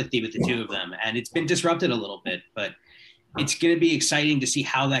telepathy with the two of them, and it's been disrupted a little bit, but it's going to be exciting to see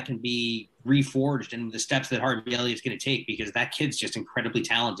how that can be reforged and the steps that Harvey Elliott's going to take, because that kid's just incredibly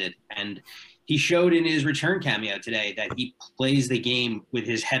talented. And he showed in his return cameo today that he plays the game with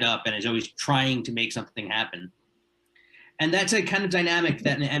his head up and is always trying to make something happen. And that's a kind of dynamic,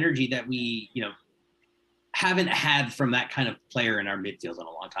 that an energy that we, haven't had from that kind of player in our midfield in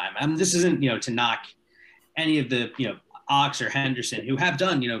a long time. This isn't, to knock any of the, Ox or Henderson, who have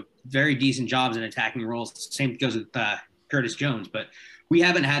done, very decent jobs in attacking roles. Same goes with Curtis Jones, but we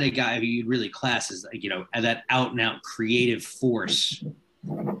haven't had a guy who you'd really class as, that out and out creative force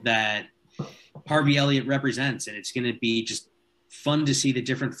that Harvey Elliott represents. And it's going to be just fun to see the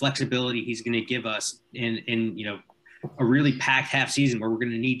different flexibility he's going to give us in a really packed half season where we're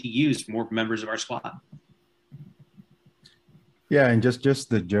going to need to use more members of our squad. Yeah, and just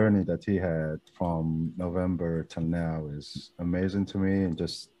the journey that he had from November till now is amazing to me, and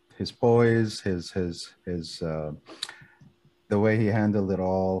just his poise, his the way he handled it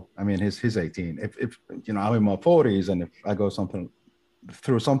all. I mean, he's 18. If I'm in my 40s, and if I go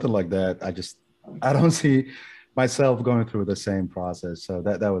through something like that, I don't see myself going through the same process. So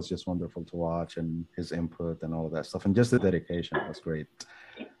that was just wonderful to watch, and his input and all of that stuff, and just the dedication was great.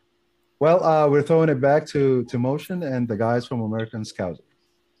 Well, we're throwing it back to Motion and the guys from American Scouser.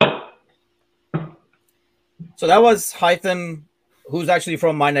 So that was Hytham, who's actually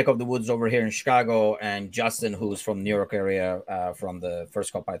from my neck of the woods over here in Chicago, and Justin, who's from New York area, from the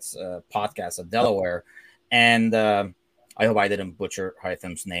First Cup Heights podcast of Delaware. And I hope I didn't butcher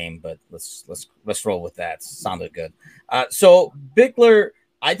Hytham's name, but let's roll with that. Sounded good. So Bickler,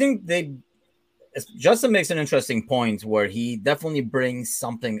 I think Justin makes an interesting point where he definitely brings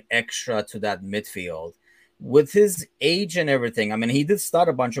something extra to that midfield with his age and everything. I mean, he did start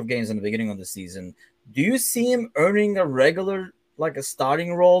a bunch of games in the beginning of the season. Do you see him earning a regular, like a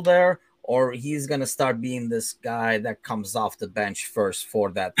starting role there, or he's going to start being this guy that comes off the bench first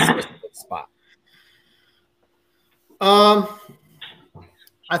for that specific spot? I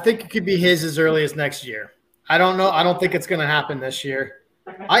think it could be his as early as next year. I don't know. I don't think it's going to happen this year.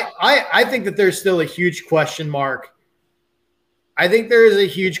 I think that there's still a huge question mark. I think there is a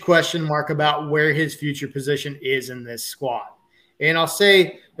huge question mark about where his future position is in this squad. And I'll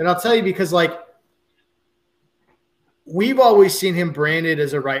tell you, because we've always seen him branded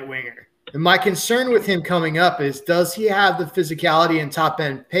as a right winger. And my concern with him coming up is, does he have the physicality and top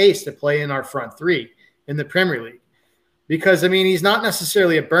end pace to play in our front three in the Premier League? Because, I mean, he's not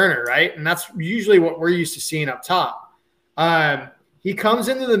necessarily a burner, right? And that's usually what we're used to seeing up top. He comes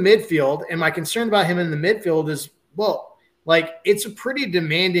into the midfield, and my concern about him in the midfield is, it's a pretty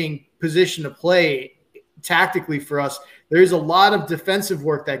demanding position to play tactically for us. There's a lot of defensive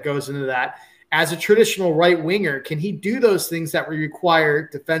work that goes into that. As a traditional right winger, can he do those things that we require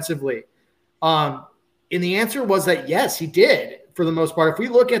defensively? And the answer was that yes, he did for the most part. If we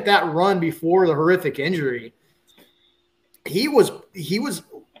look at that run before the horrific injury, he was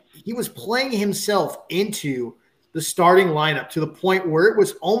playing himself into the starting lineup to the point where it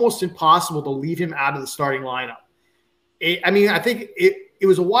was almost impossible to leave him out of the starting lineup. I think it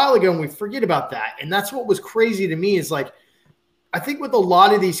was a while ago, and we forget about that. And that's what was crazy to me is I think with a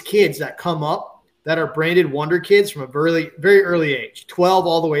lot of these kids that come up that are branded wonder kids from a very, very early age, 12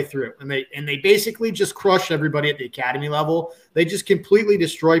 all the way through, and they basically just crush everybody at the academy level. They just completely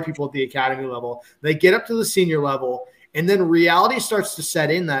destroy people at the academy level. They get up to the senior level, and then reality starts to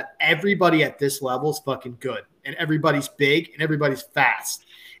set in that everybody at this level is fucking good, and everybody's big, and everybody's fast.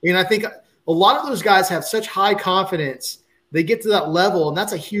 And I think a lot of those guys have such high confidence. They get to that level, and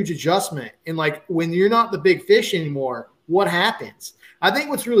that's a huge adjustment. And when you're not the big fish anymore, what happens? I think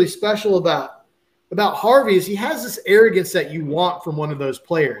what's really special about Harvey is he has this arrogance that you want from one of those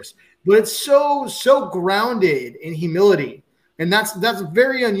players, but it's so grounded in humility. And that's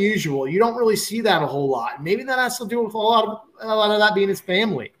very unusual. You don't really see that a whole lot. Maybe that has to do with a lot of that being his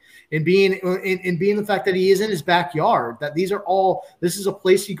family and being the fact that he is in his backyard, that this is a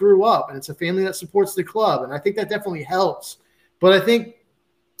place he grew up, and it's a family that supports the club. And I think that definitely helps. But I think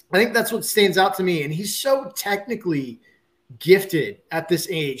that's what stands out to me. And he's so technically gifted at this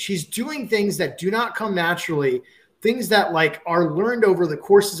age. He's doing things that do not come naturally, things that are learned over the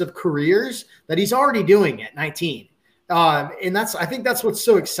courses of careers that he's already doing at 19. And I think that's what's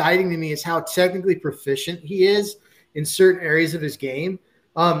so exciting to me is how technically proficient he is in certain areas of his game.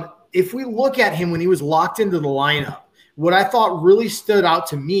 If we look at him when he was locked into the lineup, what I thought really stood out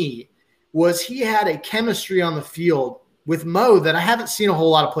to me was he had a chemistry on the field with Mo that I haven't seen a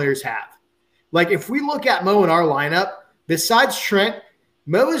whole lot of players have. Like if we look at Mo in our lineup, besides Trent,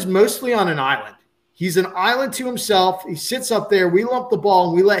 Mo is mostly on an island. He's an island to himself. He sits up there. We lump the ball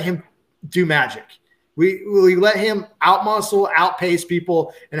and we let him do magic. We let him outmuscle, outpace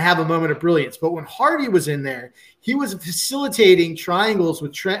people, and have a moment of brilliance. But when Harvey was in there, he was facilitating triangles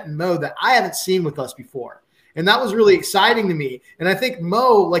with Trent and Mo that I haven't seen with us before. And that was really exciting to me. And I think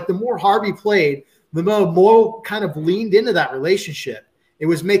Mo, like the more Harvey played, the Mo kind of leaned into that relationship. It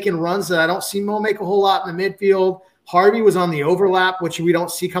was making runs that I don't see Mo make a whole lot in the midfield. Harvey was on the overlap, which we don't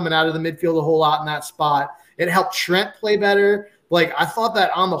see coming out of the midfield a whole lot in that spot. It helped Trent play better. Like I thought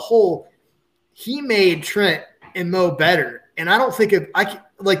that on the whole, he made Trent and Mo better. And I don't think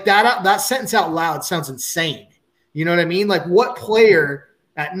that sentence out loud sounds insane. You know what I mean? Like what player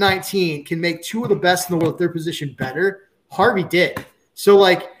at 19 can make two of the best in the world at their position better? Harvey did. So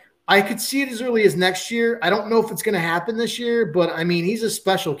like I could see it as early as next year. I don't know if it's going to happen this year, but I mean, he's a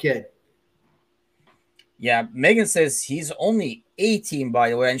special kid. Yeah, Megan says he's only 18,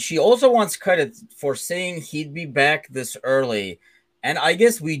 by the way, and she also wants credit for saying he'd be back this early. And I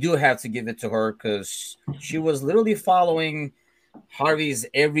guess we do have to give it to her because she was literally following Harvey's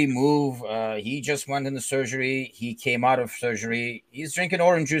every move. He just went into surgery. He came out of surgery. He's drinking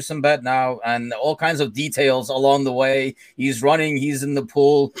orange juice in bed now and all kinds of details along the way. He's running. He's in the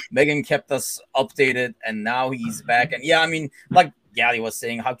pool. Megan kept us updated, and now he's back. And, yeah, I mean, like Gally was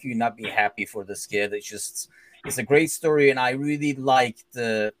saying, how can you not be happy for this kid? It's a great story, and I really like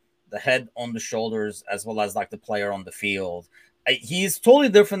the head on the shoulders as well as, like, the player on the field. He's totally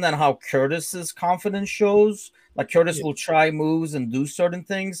different than how Curtis's confidence shows. Like Curtis will try moves and do certain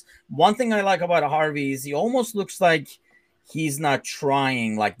things. One thing I like about Harvey is he almost looks like he's not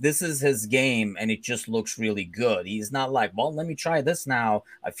trying. Like this is his game and it just looks really good. He's not like, well, let me try this now.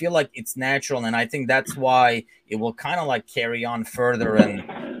 I feel like it's natural. And I think that's why it will kind of like carry on further. And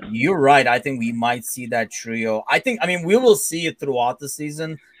you're right. I think we might see that trio. I mean, we will see it throughout the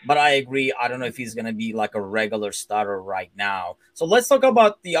season. But I agree. I don't know if he's going to be like a regular starter right now. So let's talk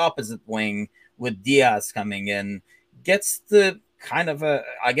about the opposite wing with Diaz coming in. Gets the kind of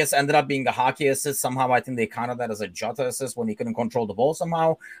I guess ended up being a hockey assist. Somehow I think they counted that as a Jota assist when he couldn't control the ball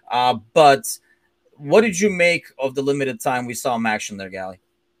somehow. But what did you make of the limited time we saw him action there, Gally?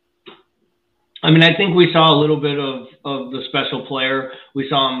 I mean, I think we saw a little bit of the special player. We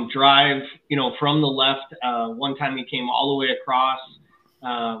saw him drive, from the left. One time he came all the way across.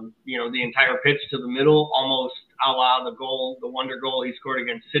 The entire pitch to the middle, almost a la the wonder goal he scored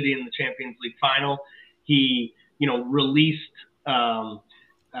against City in the Champions League final. He, released, I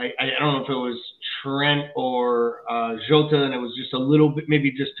don't know if it was Trent or Jota, and it was just a little bit,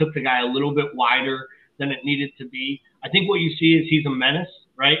 maybe just took the guy a little bit wider than it needed to be. I think what you see is he's a menace,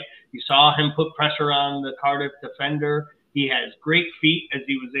 right? You saw him put pressure on the Cardiff defender. He has great feet as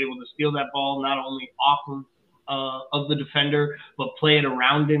he was able to steal that ball, not only off of the defender, but play it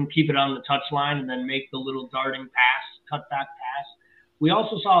around him, keep it on the touchline, and then make the little darting pass, cutback pass. We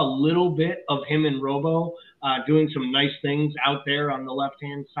also saw a little bit of him and Robo doing some nice things out there on the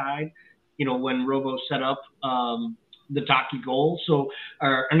left-hand side, when Robo set up the Taki goal. So,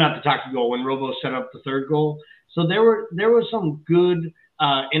 or not the Taki goal, when Robo set up the third goal. So there was some good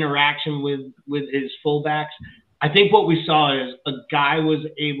interaction with his fullbacks. I think what we saw is a guy was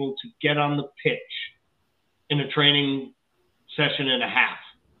able to get on the pitch in a training session and a half.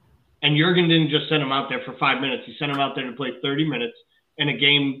 And Jurgen didn't just send him out there for 5 minutes. He sent him out there to play 30 minutes in a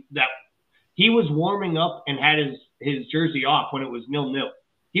game that he was warming up and had his jersey off when it was 0-0.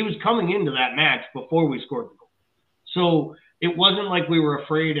 He was coming into that match before we scored the goal. So it wasn't like we were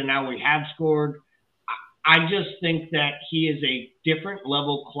afraid and now we have scored. I just think that he is a different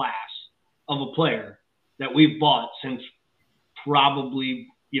level class of a player that we've bought since probably,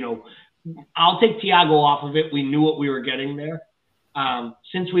 I'll take Thiago off of it. We knew what we were getting there.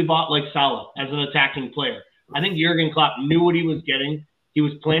 Since we bought like Salah as an attacking player, I think Jurgen Klopp knew what he was getting. He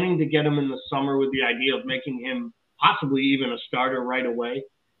was planning to get him in the summer with the idea of making him possibly even a starter right away.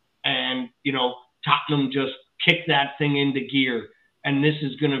 And, Tottenham just kicked that thing into gear. And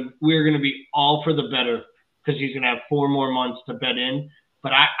we're going to be all for the better because he's going to have 4 more months to bed in.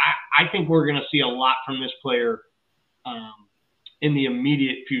 But I think we're going to see a lot from this player in the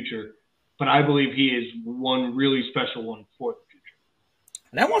immediate future. But I believe he is one really special one for the future.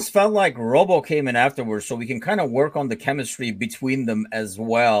 And I almost felt like Robo came in afterwards, so we can kind of work on the chemistry between them as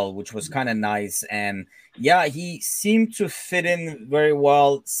well, which was kind of nice. And yeah, he seemed to fit in very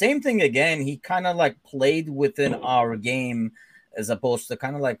well. Same thing again. He kind of like played within our game as opposed to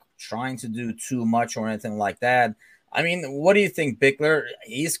kind of like trying to do too much or anything like that. I mean, what do you think, Bickler?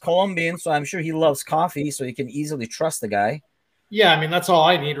 He's Colombian, so I'm sure he loves coffee, so you can easily trust the guy. Yeah, I mean, that's all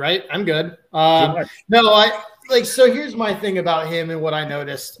I need, right? I'm good. So here's my thing about him and what I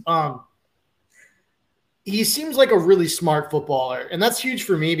noticed. He seems like a really smart footballer, and that's huge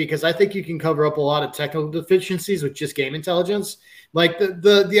for me because I think you can cover up a lot of technical deficiencies with just game intelligence. Like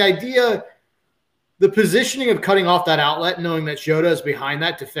the idea, the positioning of cutting off that outlet, knowing that Jota is behind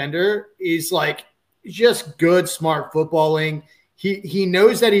that defender is like just good, smart footballing. He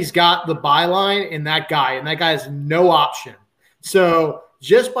knows that he's got the byline and that guy has no option. So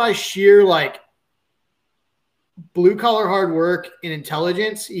just by sheer like blue collar hard work and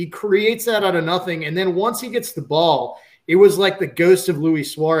intelligence, he creates that out of nothing. And then once he gets the ball, it was like the ghost of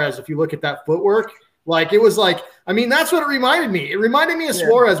Luis Suarez. If you look at that footwork, like it was like, I mean, that's what it reminded me. It reminded me of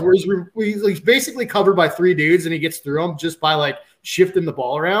Suarez, where he's basically covered by three dudes and he gets through them just by like shifting the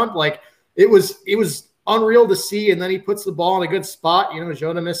ball around. Like it was unreal to see. And then he puts the ball in a good spot. You know,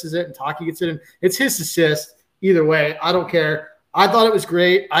 Jota misses it and Taki gets it in. It's his assist. Either way, I don't care. I thought it was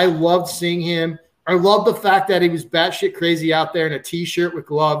great. I loved seeing him. I love the fact that he was batshit crazy out there in a T-shirt with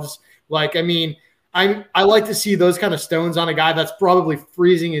gloves. Like, I mean, I like to see those kind of stones on a guy that's probably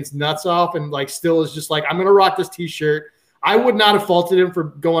freezing his nuts off and like still is just like, I'm going to rock this T-shirt. I would not have faulted him for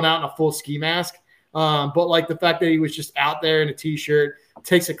going out in a full ski mask. But like the fact that he was just out there in a T-shirt,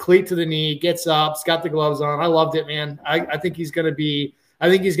 takes a cleat to the knee, gets up, he's got the gloves on. I loved it, man. I think he's going to be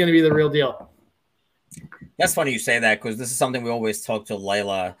the real deal. That's funny you say that because this is something we always talk to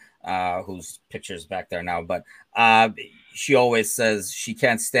Layla, whose picture's back there now. But she always says she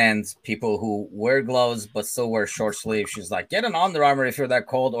can't stand people who wear gloves but still wear short sleeves. She's like, get an Under Armour if you're that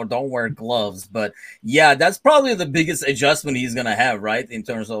cold or don't wear gloves. But yeah, that's probably the biggest adjustment he's going to have, right, in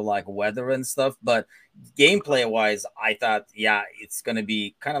terms of like weather and stuff. But gameplay-wise, I thought, yeah, it's going to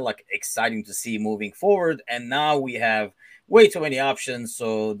be kind of like exciting to see moving forward. And now we have way too many options.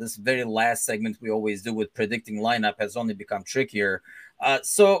 So this very last segment we always do with predicting lineup has only become trickier.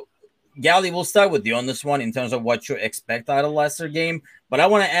 So Gally, we'll start with you on this one in terms of what you expect out of Leicester game. But I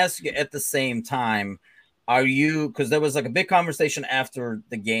want to ask you at the same time, are you, because there was like a big conversation after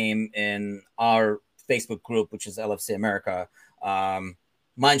the game in our Facebook group, which is LFC America.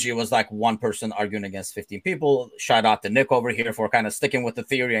 Mind you, it was like one person arguing against 15 people. Shout out to Nick over here for kind of sticking with the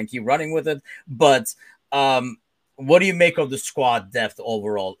theory and keep running with it. But what do you make of the squad depth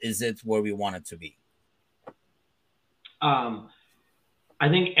overall? Is it where we want it to be? I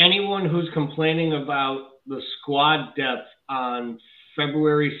think anyone who's complaining about the squad depth on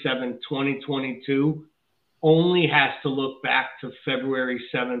February 7th, 2022, only has to look back to February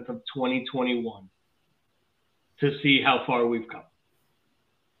 7th of 2021 to see how far we've come.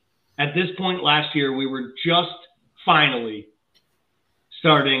 At this point last year, we were just finally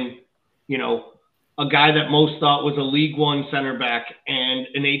starting, you know, a guy that most thought was a League One center back and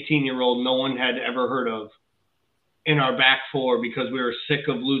an 18-year-old no one had ever heard of in our back four because we were sick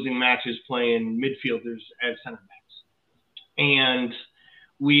of losing matches playing midfielders as center backs. And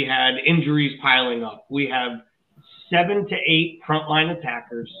we had injuries piling up. We have 7 to 8 frontline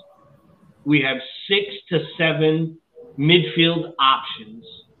attackers. We have 6 to 7 midfield options.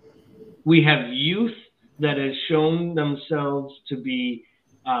 We have youth that has shown themselves to be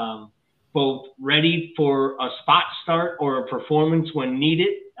both ready for a spot start or a performance when needed,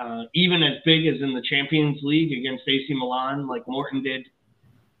 even as big as in the Champions League against AC Milan, like Morton did.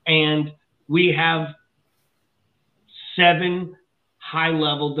 And we have 7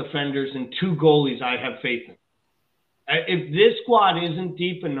 high-level defenders and 2 goalies I have faith in. If this squad isn't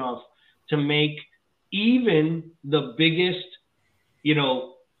deep enough to make even the biggest, you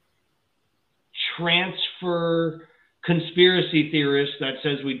know, transfer conspiracy theorist that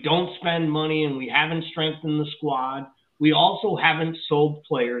says we don't spend money and we haven't strengthened the squad, we also haven't sold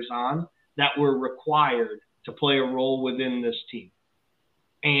players on that were required to play a role within this team.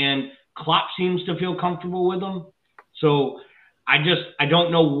 And Klopp seems to feel comfortable with them. So I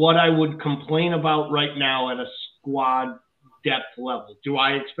don't know what I would complain about right now at a squad depth level. Do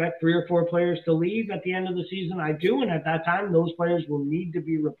I expect 3 or 4 players to leave at the end of the season? I do. And at that time, those players will need to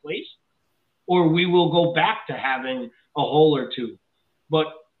be replaced, or we will go back to having a hole or 2. But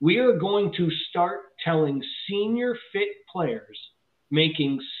we are going to start telling senior fit players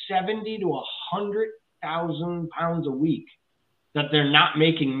making 70 to 100,000 pounds a week that they're not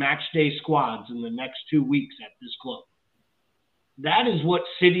making match day squads in the next 2 weeks at this club. that is what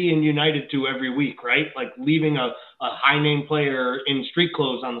City and United do every week, right? Like leaving a high-name player in street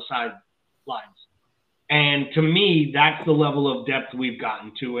clothes on the sidelines. And to me, that's the level of depth we've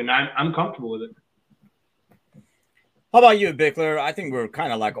gotten to, and I'm comfortable with it. How about you, Bickler? I think we're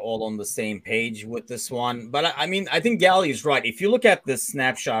kind of like all on the same page with this one. But I mean, I think Gally is right. If you look at this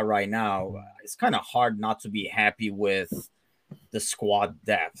snapshot right now, it's kind of hard not to be happy with the squad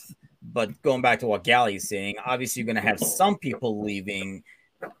depth. But going back to what Gally is saying, obviously you're going to have some people leaving.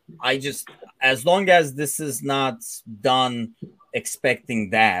 As long as this is not done expecting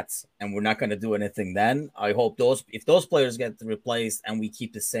that, and we're not going to do anything then, I hope if those players get replaced and we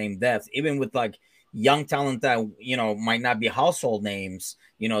keep the same depth, even with like young talent that, might not be household names,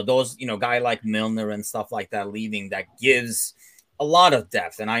 those, guy like Milner and stuff like that leaving, that gives a lot of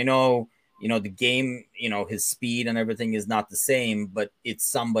depth. And I know, the game, his speed and everything is not the same, but it's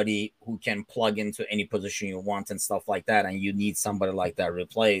somebody who can plug into any position you want and stuff like that. And you need somebody like that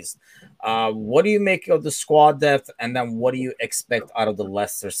replaced. What do you make of the squad depth? And then what do you expect out of the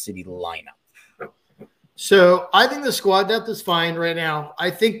Leicester City lineup? So I think the squad depth is fine right now. I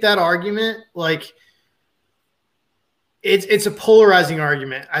think that argument, like, it's a polarizing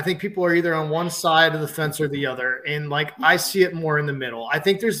argument. I think people are either on one side of the fence or the other. And like, I see it more in the middle. I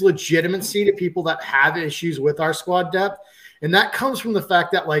think there's legitimacy to people that have issues with our squad depth. And that comes from the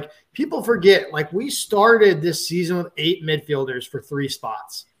fact that, like, people forget, like, we started this season with 8 midfielders for 3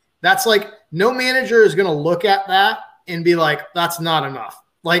 spots. That's like, no manager is going to look at that and be like, that's not enough.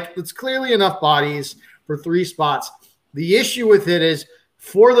 Like, it's clearly enough bodies for 3 spots. The issue with it is,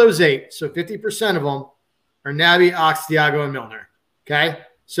 for those 8, so 50% of them are Naby, Ox, Thiago, and Milner. Okay?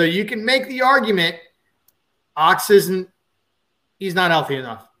 So you can make the argument Ox he's not healthy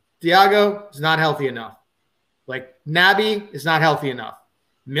enough. Thiago is not healthy enough. Like, Naby is not healthy enough.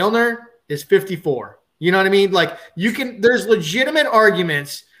 Milner is 54. You know what I mean? Like, there's legitimate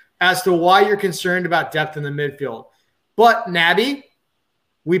arguments as to why you're concerned about depth in the midfield. But Naby,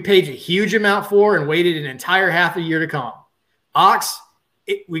 we paid a huge amount for and waited an entire half a year to come. Ox,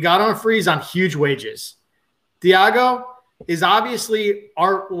 we got on a freeze on huge wages. Thiago is obviously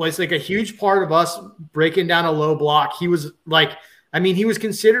was like a huge part of us breaking down a low block. He was like, he was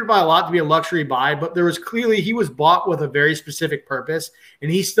considered by a lot to be a luxury buy, but there was clearly, he was bought with a very specific purpose,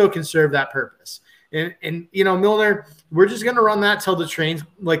 and he still can serve that purpose. And Milner, we're just going to run that till the trains,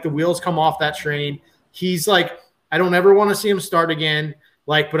 like the wheels come off that train. He's like, I don't ever want to see him start again.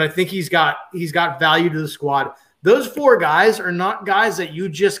 But I think he's got value to the squad. Those 4 guys are not guys that you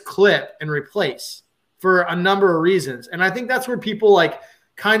just clip and replace for a number of reasons. And I think that's where people like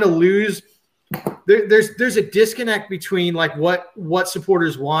kind of lose. There's a disconnect between like what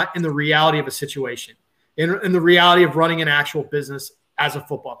supporters want and the reality of a situation and the reality of running an actual business as a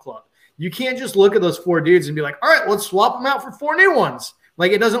football club. You can't just look at those 4 dudes and be like, all right, let's swap them out for 4 new ones.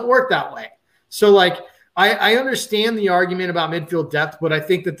 Like, it doesn't work that way. So like, I understand the argument about midfield depth, but I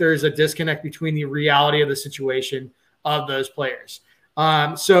think that there's a disconnect between the reality of the situation of those players.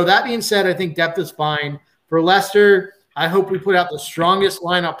 So that being said, I think depth is fine. For Leicester, I hope we put out the strongest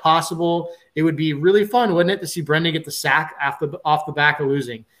lineup possible. It would be really fun, wouldn't it, to see Brendan get the sack off the back of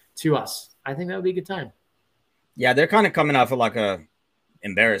losing to us. I think that would be a good time. Yeah, they're kind of coming off of like a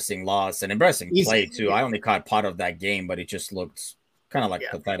embarrassing loss and embarrassing play too. I only caught part of that game, but it just looked kind of like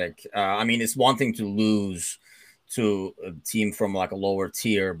pathetic. It's one thing to lose to a team from like a lower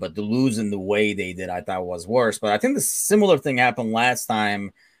tier, but to lose in the way they did, I thought was worse. But I think the similar thing happened last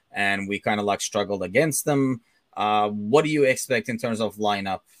time, and we kind of like struggled against them. What do you expect in terms of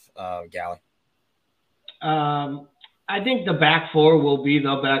lineup, Gally? I think the back 4 will be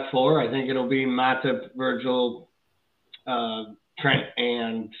the back 4. I think it'll be Matip, Virgil, Trent,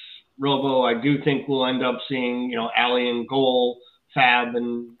 and Robo. I do think we'll end up seeing, Ali in goal, Fab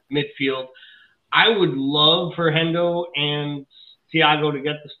in midfield. I would love for Hendo and Thiago to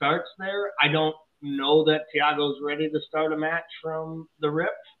get the starts there. I don't know that Thiago's ready to start a match from the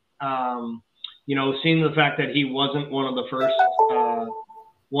rip. Seeing the fact that he wasn't one of the first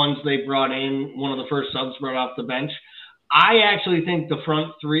ones they brought in, one of the first subs brought off the bench. I actually think the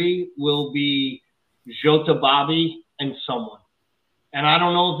front 3 will be Jota, Bobby, and someone. And I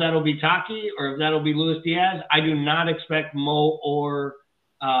don't know if that'll be Taki or if that'll be Luis Diaz. I do not expect Mo or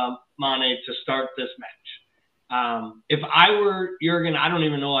Mane to start this match. If I were Jurgen, I don't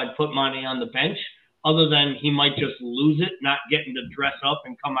even know I'd put Mane on the bench, other than he might just lose it, not getting to dress up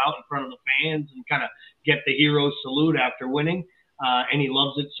and come out in front of the fans and kind of get the hero salute after winning. And he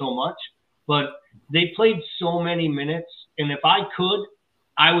loves it so much. But they played so many minutes, and if I could,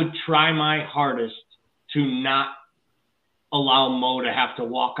 I would try my hardest to not allow Mo to have to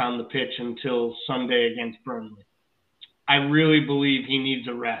walk on the pitch until Sunday against Burnley. I really believe he needs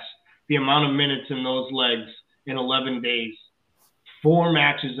a rest. The amount of minutes in those legs in 11 days, 4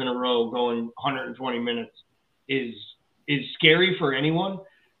 matches in a row going 120 minutes is scary for anyone.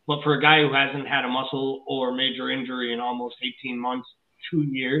 But for a guy who hasn't had a muscle or major injury in almost 18 months, 2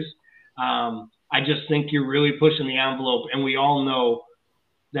 years, I just think you're really pushing the envelope. And we all know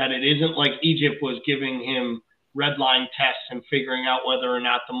that it isn't like Egypt was giving him red line tests and figuring out whether or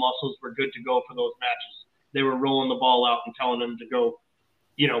not the muscles were good to go for those matches. They were rolling the ball out and telling him to go,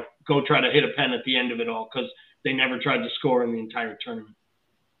 go try to hit a pen at the end of it all, because they never tried to score in the entire tournament.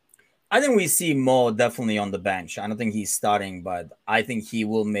 I think we see Mo definitely on the bench. I don't think he's starting, but I think he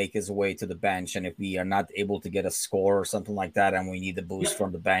will make his way to the bench. And if we are not able to get a score or something like that, and we need a boost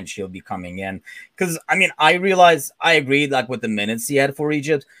from the bench, he'll be coming in. Because, I mean, I agree, like, with the minutes he had for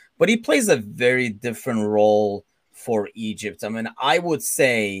Egypt, but he plays a very different role for Egypt. I mean, I would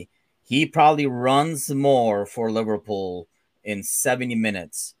say he probably runs more for Liverpool in 70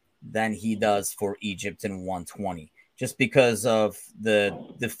 minutes than he does for Egypt in 120. Just because of the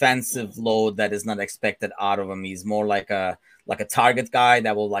defensive load that is not expected out of him. He's more like a target guy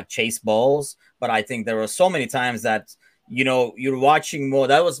that will like chase balls. But I think there are so many times that, you're watching Mo.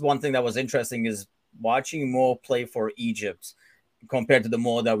 That was one thing that was interesting, is watching Mo play for Egypt compared to the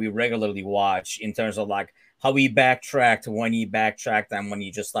Mo that we regularly watch, in terms of like how he backtracked, when he backtracked, and when he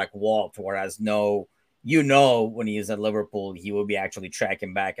just like walked. Whereas when he is at Liverpool, he will be actually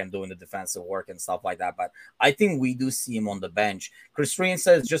tracking back and doing the defensive work and stuff like that. But I think we do see him on the bench. Chris Strain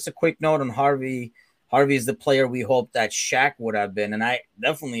says, just a quick note on Harvey. Harvey is the player we hope that Shaq would have been. And I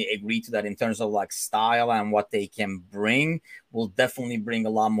definitely agree to that in terms of like style and what they can bring. Will definitely bring a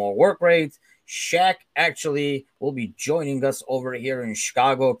lot more work rate. Shaq actually will be joining us over here in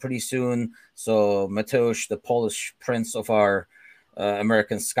Chicago pretty soon. So Mateusz, the Polish prince of our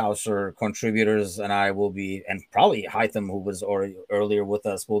American Scouser contributors, and I will be, and probably Hytham, who was already earlier with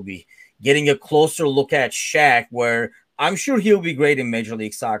us, will be getting a closer look at Shaq, where I'm sure he'll be great in Major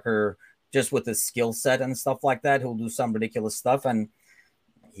League Soccer, just with his skill set and stuff like that. He'll do some ridiculous stuff, and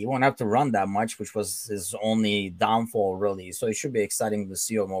he won't have to run that much, which was his only downfall, really. So it should be exciting to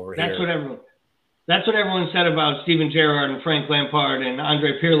see him over here. That's what everyone said about Steven Gerrard and Frank Lampard and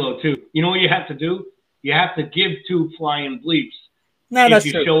Andre Pirlo too. You know what you have to do? You have to give 2 flying bleeps. No, if that's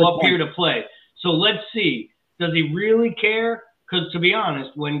you true. show up here to play. So let's see. Does he really care? Because to be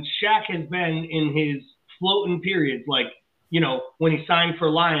honest, when Shaq has been in his floating periods, like, when he signed for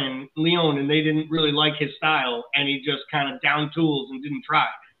Lyon and they didn't really like his style, and he just kind of down tools and didn't try.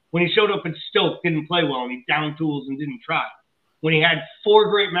 When he showed up at Stoke, didn't play well, and he down tools and didn't try. When he had 4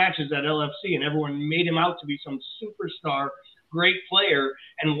 great matches at LFC and everyone made him out to be some superstar, great player,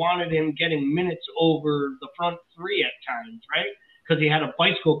 and wanted him getting minutes over the front 3 at times, right? Because he had a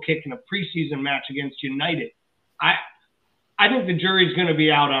bicycle kick in a preseason match against United. I think the jury's going to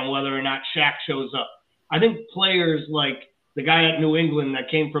be out on whether or not Shaq shows up. I think players like the guy at New England that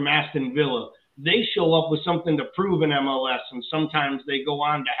came from Aston Villa, they show up with something to prove in MLS, and sometimes they go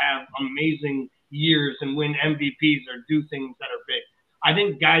on to have amazing years and win MVPs or do things that are big. I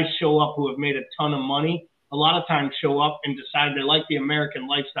think guys show up who have made a ton of money, a lot of times show up and decide they like the American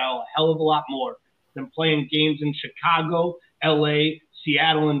lifestyle a hell of a lot more than playing games in Chicago, LA,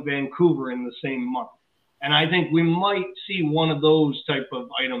 Seattle, and Vancouver in the same month. And I think we might see one of those type of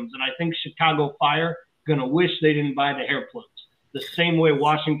items. And I think Chicago Fire going to wish they didn't buy the hair plugs, the same way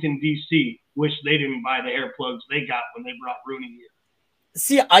Washington, D.C. wish they didn't buy the hair plugs they got when they brought Rooney here.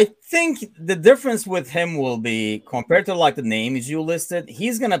 See, I think the difference with him will be, compared to like the names you listed,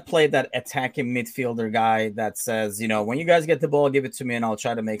 he's going to play that attacking midfielder guy that says, when you guys get the ball, give it to me and I'll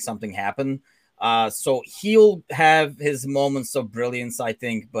try to make something happen. So he'll have his moments of brilliance, I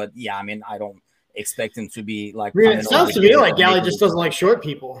think. But yeah, I mean, I don't expect him to be like. It sounds to me like Gally just doesn't like short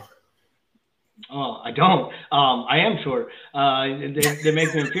people. Oh, I don't. I am short. They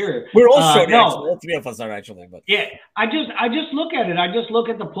make me inferior. We're all short. No. All 3 of us are actually. But yeah, I just look at it. I just look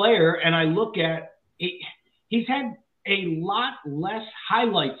at the player, and I look at it. He's had a lot less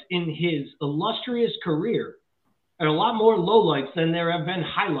highlights in his illustrious career, and a lot more lowlights than there have been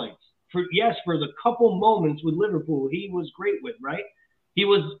highlights. For the couple moments with Liverpool, he was great with, right? He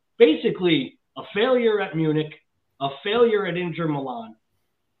was basically a failure at Munich, a failure at Inter Milan.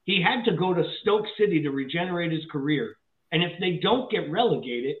 He had to go to Stoke City to regenerate his career. And if they don't get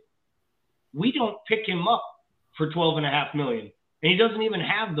relegated, we don't pick him up for $12.5 million. And he doesn't even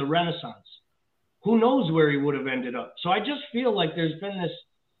have the Renaissance. Who knows where he would have ended up? So I just feel like there's been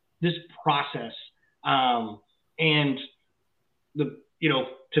this process. And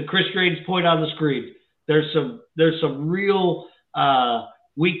to Chris Strain's point on the screen, there's some real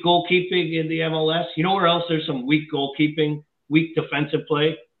weak goalkeeping in the MLS? You know where else there's some weak goalkeeping, weak defensive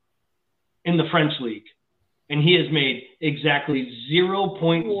play? In the French league. And he has made exactly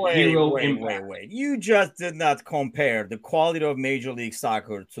 0.0 impact. Wait. You just did not compare the quality of Major League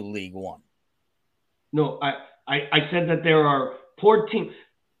Soccer to League One. No, I said that there are poor teams.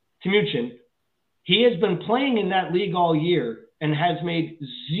 Timuchin, he has been playing in that league all year and has made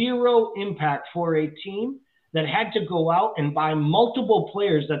 0 impact for a team that had to go out and buy multiple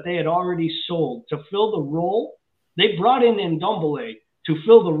players that they had already sold to fill the role. They brought in Ndombele to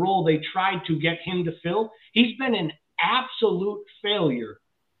fill the role they tried to get him to fill. He's been an absolute failure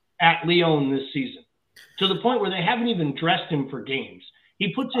at Lyon this season, to the point where they haven't even dressed him for games.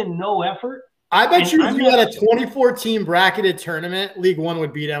 He puts in no effort. I bet you if you had a 24-team bracketed tournament, League One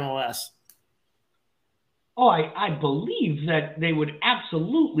would beat MLS. Oh, I believe that they would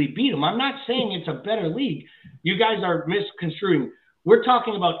absolutely beat him. I'm not saying it's a better league. You guys are misconstruing. We're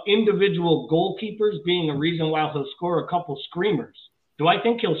talking about individual goalkeepers being a reason why he'll score a couple screamers. Do I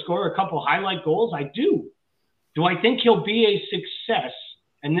think he'll score a couple highlight goals? I do. Do I think he'll be a success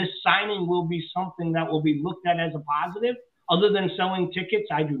and this signing will be something that will be looked at as a positive other than selling tickets?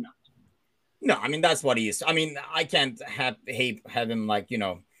 I do not. No, I mean, that's what he is. I mean, I can't have him like,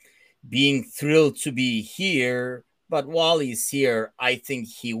 being thrilled to be here. But while he's here, I think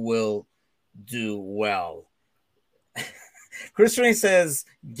he will do well. Chris Rain says,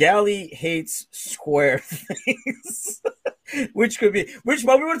 Gally hates square things. Which could be, when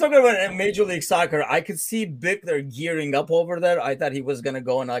we were talking about Major League Soccer, I could see Bickler gearing up over there. I thought he was going to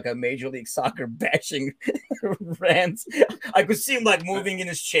go on like a Major League Soccer bashing rant. I could see him like moving in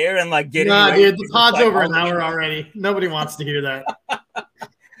his chair and like getting. Nah, dude, the pod's like, over an hour already. Nobody wants to hear that.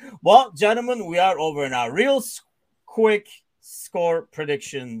 Well, gentlemen, we are over an hour. Real quick score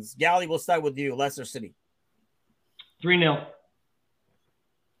predictions. Gally, we'll start with you. Leicester City. 3-0.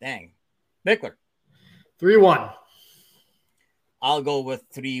 Dang. Bickler. 3-1. I'll go with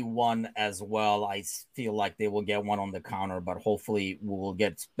 3-1 as well. I feel like they will get one on the counter, but hopefully we will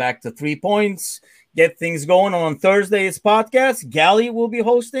get back to 3 points, get things going on Thursday's podcast. Gally will be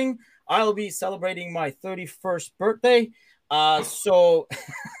hosting. I'll be celebrating my 31st birthday.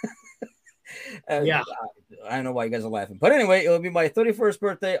 Yeah, I don't know why you guys are laughing, but anyway, it'll be my 31st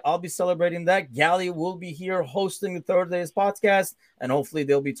birthday. I'll be celebrating that. Gally will be here hosting the Thursday's podcast, and hopefully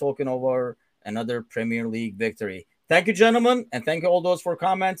they'll be talking over another Premier League victory. Thank you, gentlemen, and thank you all those for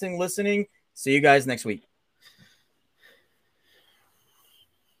commenting, listening. See you guys next week.